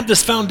didn't have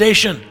this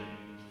foundation,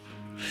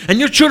 and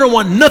your children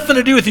want nothing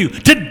to do with you.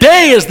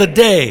 Today is the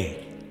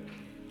day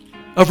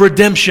of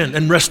redemption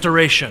and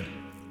restoration.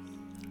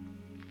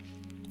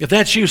 If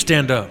that's you,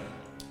 stand up.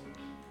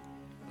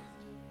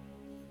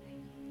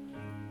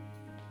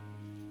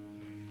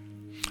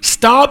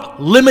 Stop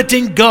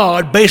limiting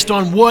God based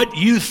on what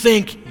you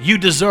think you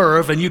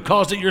deserve, and you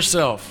caused it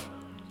yourself.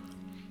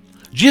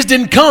 Jesus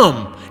didn't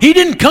come. He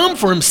didn't come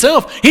for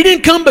Himself. He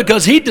didn't come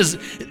because He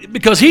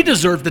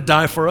deserved to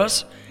die for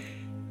us.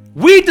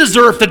 We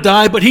deserve to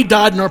die, but He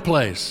died in our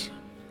place.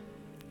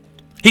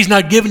 He's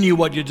not giving you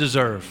what you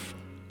deserve.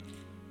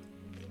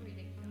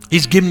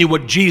 He's giving you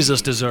what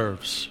Jesus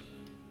deserves.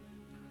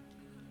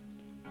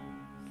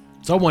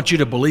 So I want you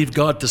to believe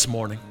God this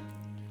morning.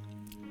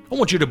 I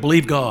want you to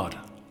believe God.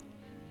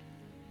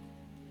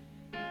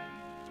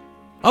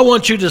 I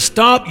want you to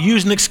stop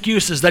using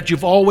excuses that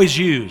you've always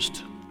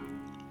used.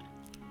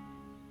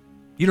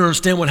 You don't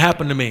understand what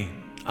happened to me.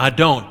 I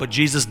don't, but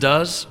Jesus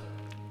does.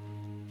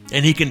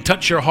 And He can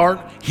touch your heart,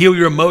 heal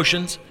your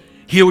emotions,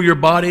 heal your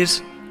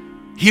bodies,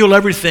 heal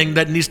everything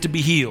that needs to be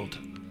healed.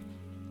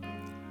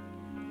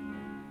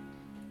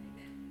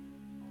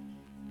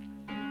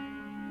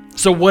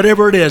 So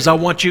whatever it is, I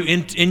want you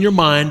in your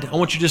mind, I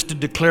want you just to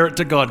declare it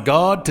to God.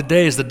 God,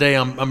 today is the day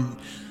I'm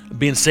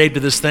being saved to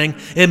this thing.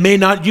 You may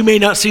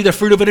not see the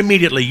fruit of it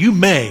immediately. You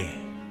may.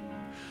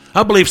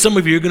 I believe some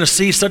of you are going to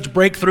see such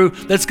breakthrough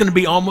that's going to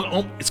be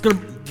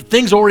the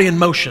thing's already in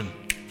motion.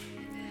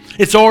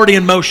 It's already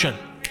in motion.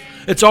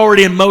 It's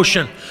already in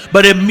motion.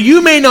 But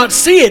you may not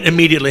see it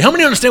immediately. How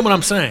many understand what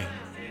I'm saying?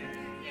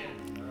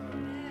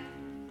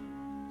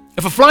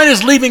 If a flight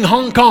is leaving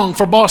Hong Kong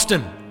for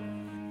Boston,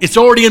 it's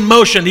already in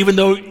motion even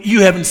though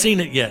you haven't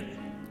seen it yet.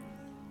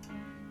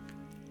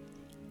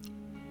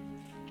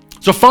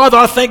 So, Father,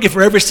 I thank You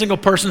for every single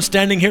person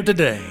standing here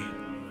today.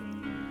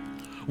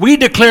 We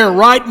declare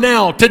right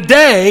now,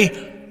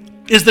 today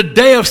is the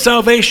day of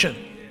salvation.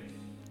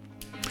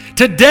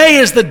 Today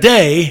is the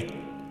day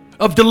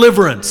of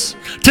deliverance.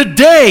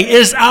 Today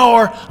is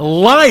our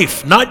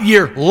life, not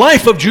year,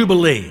 life of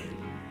Jubilee.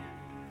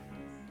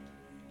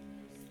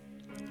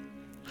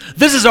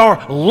 This is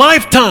our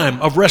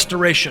lifetime of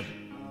restoration.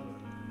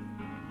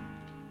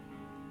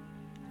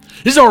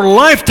 This is our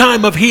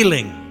lifetime of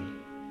healing.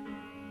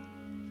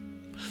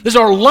 This is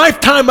our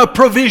lifetime of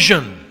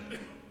provision.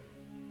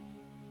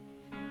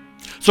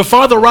 So,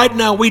 Father, right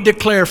now we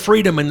declare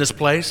freedom in this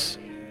place.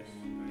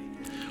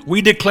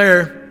 We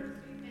declare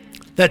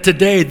that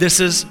today this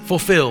is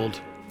fulfilled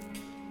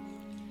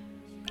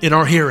in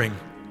our hearing.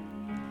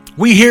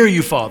 We hear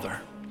You,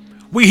 Father.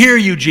 We hear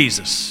You,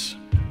 Jesus.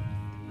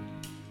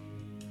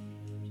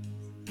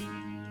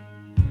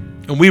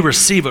 And we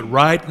receive it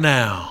right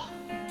now.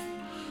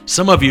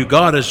 Some of you,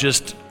 God is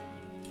just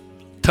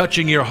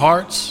touching your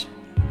hearts.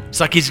 It's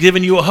like He's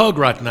giving you a hug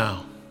right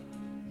now.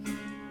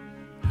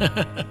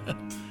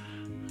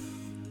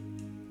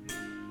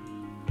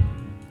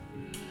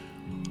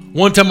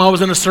 One time I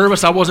was in a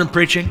service, I wasn't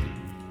preaching.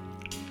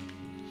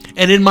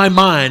 And in my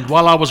mind,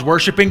 while I was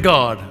worshiping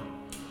God,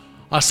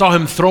 I saw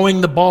Him throwing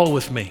the ball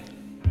with me.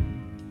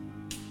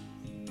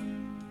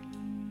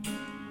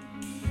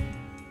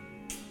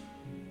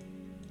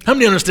 How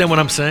many understand what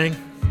I'm saying?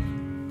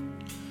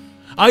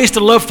 I used to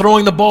love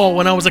throwing the ball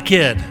when I was a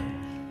kid.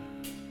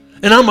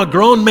 And I'm a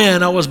grown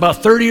man. I was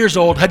about 30 years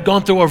old, had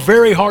gone through a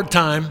very hard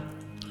time.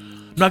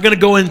 I'm not going to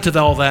go into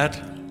all that.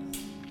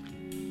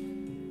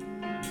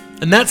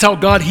 And that's how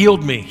God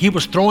healed me. He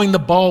was throwing the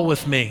ball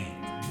with me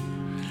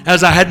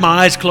as I had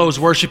my eyes closed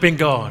worshiping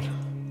God.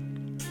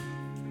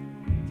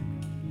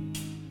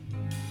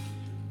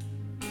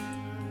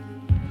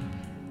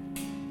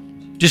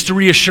 Just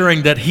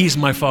reassuring that He's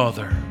my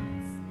Father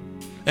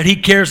and He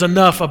cares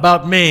enough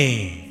about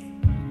me.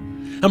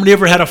 How many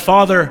ever had a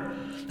father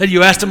that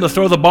you asked them to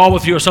throw the ball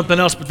with you or something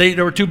else, but they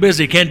were too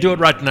busy, can't do it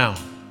right now.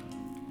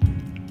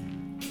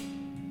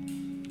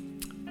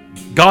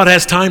 God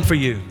has time for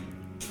you.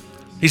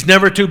 He's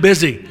never too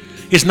busy.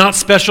 It's not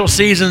special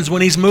seasons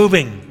when He's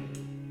moving.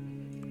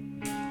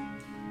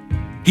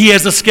 He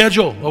has a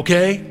schedule,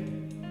 okay?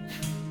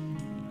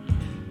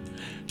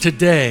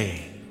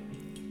 Today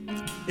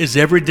is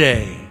every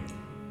day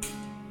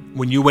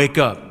when you wake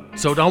up.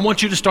 So I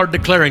want you to start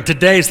declaring,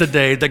 today's the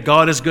day that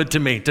God is good to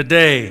me.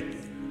 Today.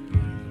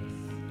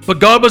 But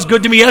God was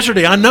good to me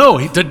yesterday. I know,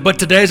 but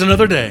today's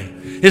another day.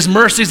 His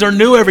mercies are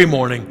new every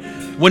morning.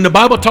 When the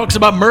Bible talks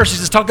about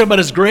mercies, it's talking about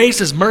His grace,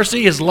 His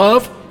mercy, His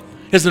love,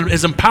 His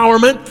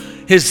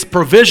empowerment, His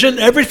provision,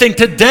 everything.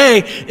 Today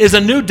is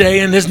a new day,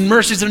 and His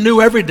mercies are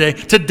new every day.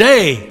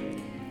 Today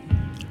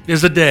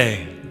is the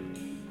day.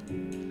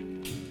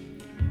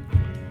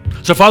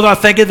 So, Father, I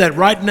thank You that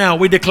right now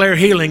we declare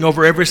healing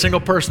over every single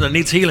person that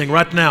needs healing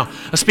right now.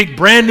 I speak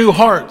brand new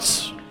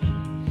hearts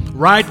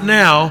right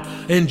now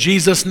in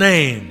Jesus'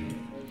 name.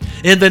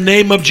 In the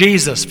name of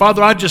Jesus.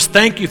 Father, I just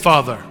thank You,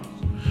 Father,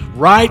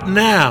 right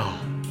now.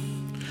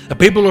 The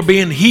people are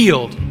being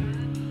healed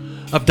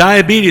of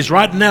diabetes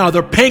right now.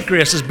 Their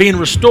pancreas is being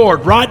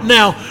restored right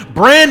now.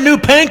 Brand new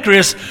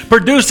pancreas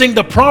producing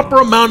the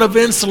proper amount of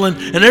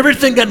insulin and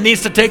everything that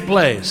needs to take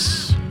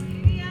place.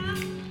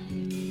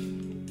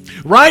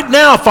 Right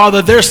now,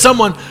 Father, there's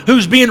someone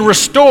who's being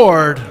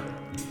restored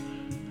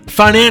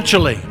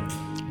financially.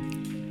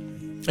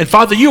 And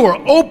Father, You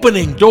are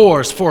opening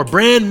doors for a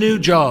brand new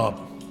job.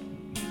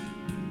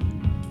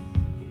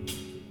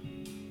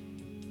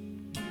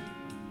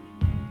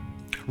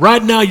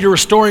 Right now, You're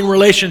restoring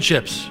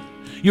relationships.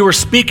 You are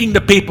speaking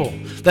to people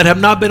that have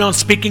not been on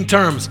speaking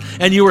terms,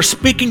 and You are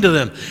speaking to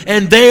them,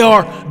 and they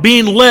are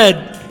being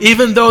led,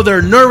 even though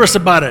they're nervous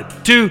about it,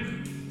 to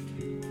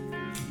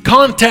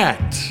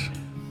contact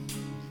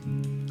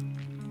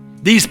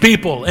these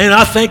people. And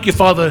I thank You,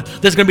 Father,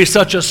 there's going to be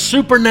such a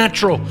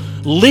supernatural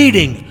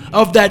leading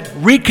of that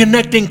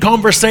reconnecting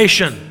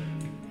conversation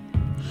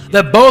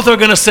that both are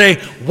going to say,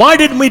 why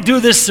didn't we do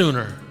this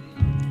sooner?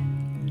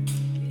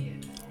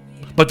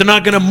 But they're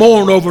not going to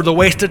mourn over the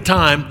wasted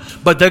time,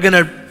 but they're going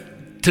to,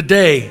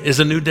 today is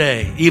a new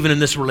day, even in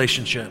this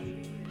relationship.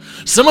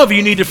 Some of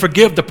you need to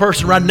forgive the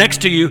person right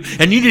next to you,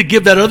 and you need to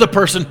give that other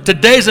person,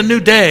 today's a new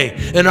day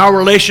in our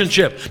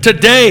relationship.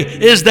 Today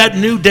is that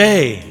new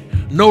day.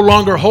 No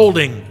longer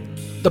holding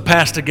the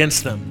past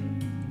against them.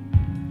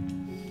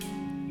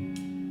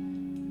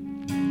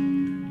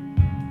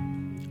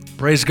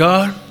 Praise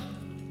God.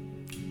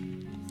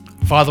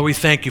 Father, we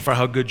thank You for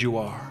how good You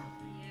are.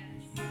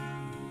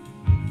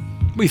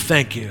 We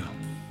thank You.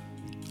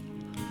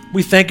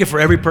 We thank You for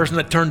every person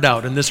that turned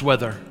out in this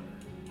weather.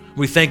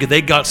 We thank You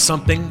they got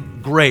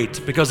something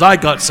great because I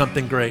got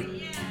something great.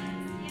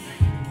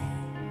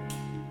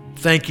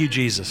 Thank You,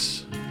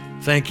 Jesus.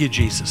 Thank You,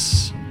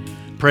 Jesus.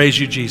 Praise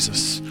You,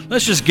 Jesus.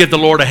 Let's just give the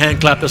Lord a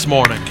hand clap this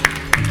morning.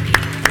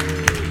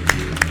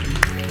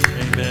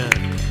 Amen.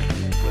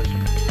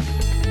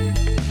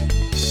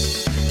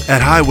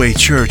 At Highway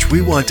Church,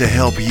 we want to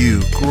help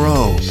you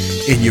grow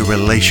in your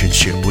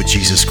relationship with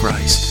Jesus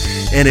Christ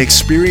and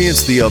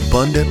experience the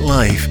abundant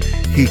life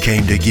He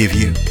came to give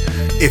you.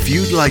 If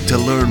you'd like to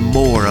learn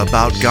more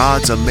about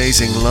God's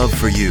amazing love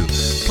for you,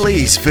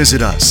 please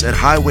visit us at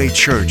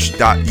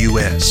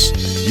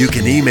highwaychurch.us. You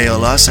can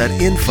email us at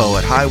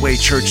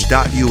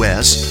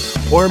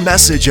info@highwaychurch.us or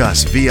message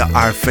us via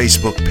our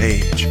Facebook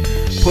page.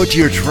 Put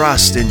your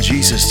trust in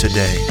Jesus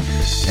today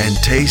and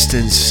taste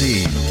and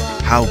see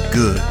how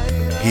good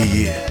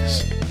He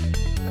is.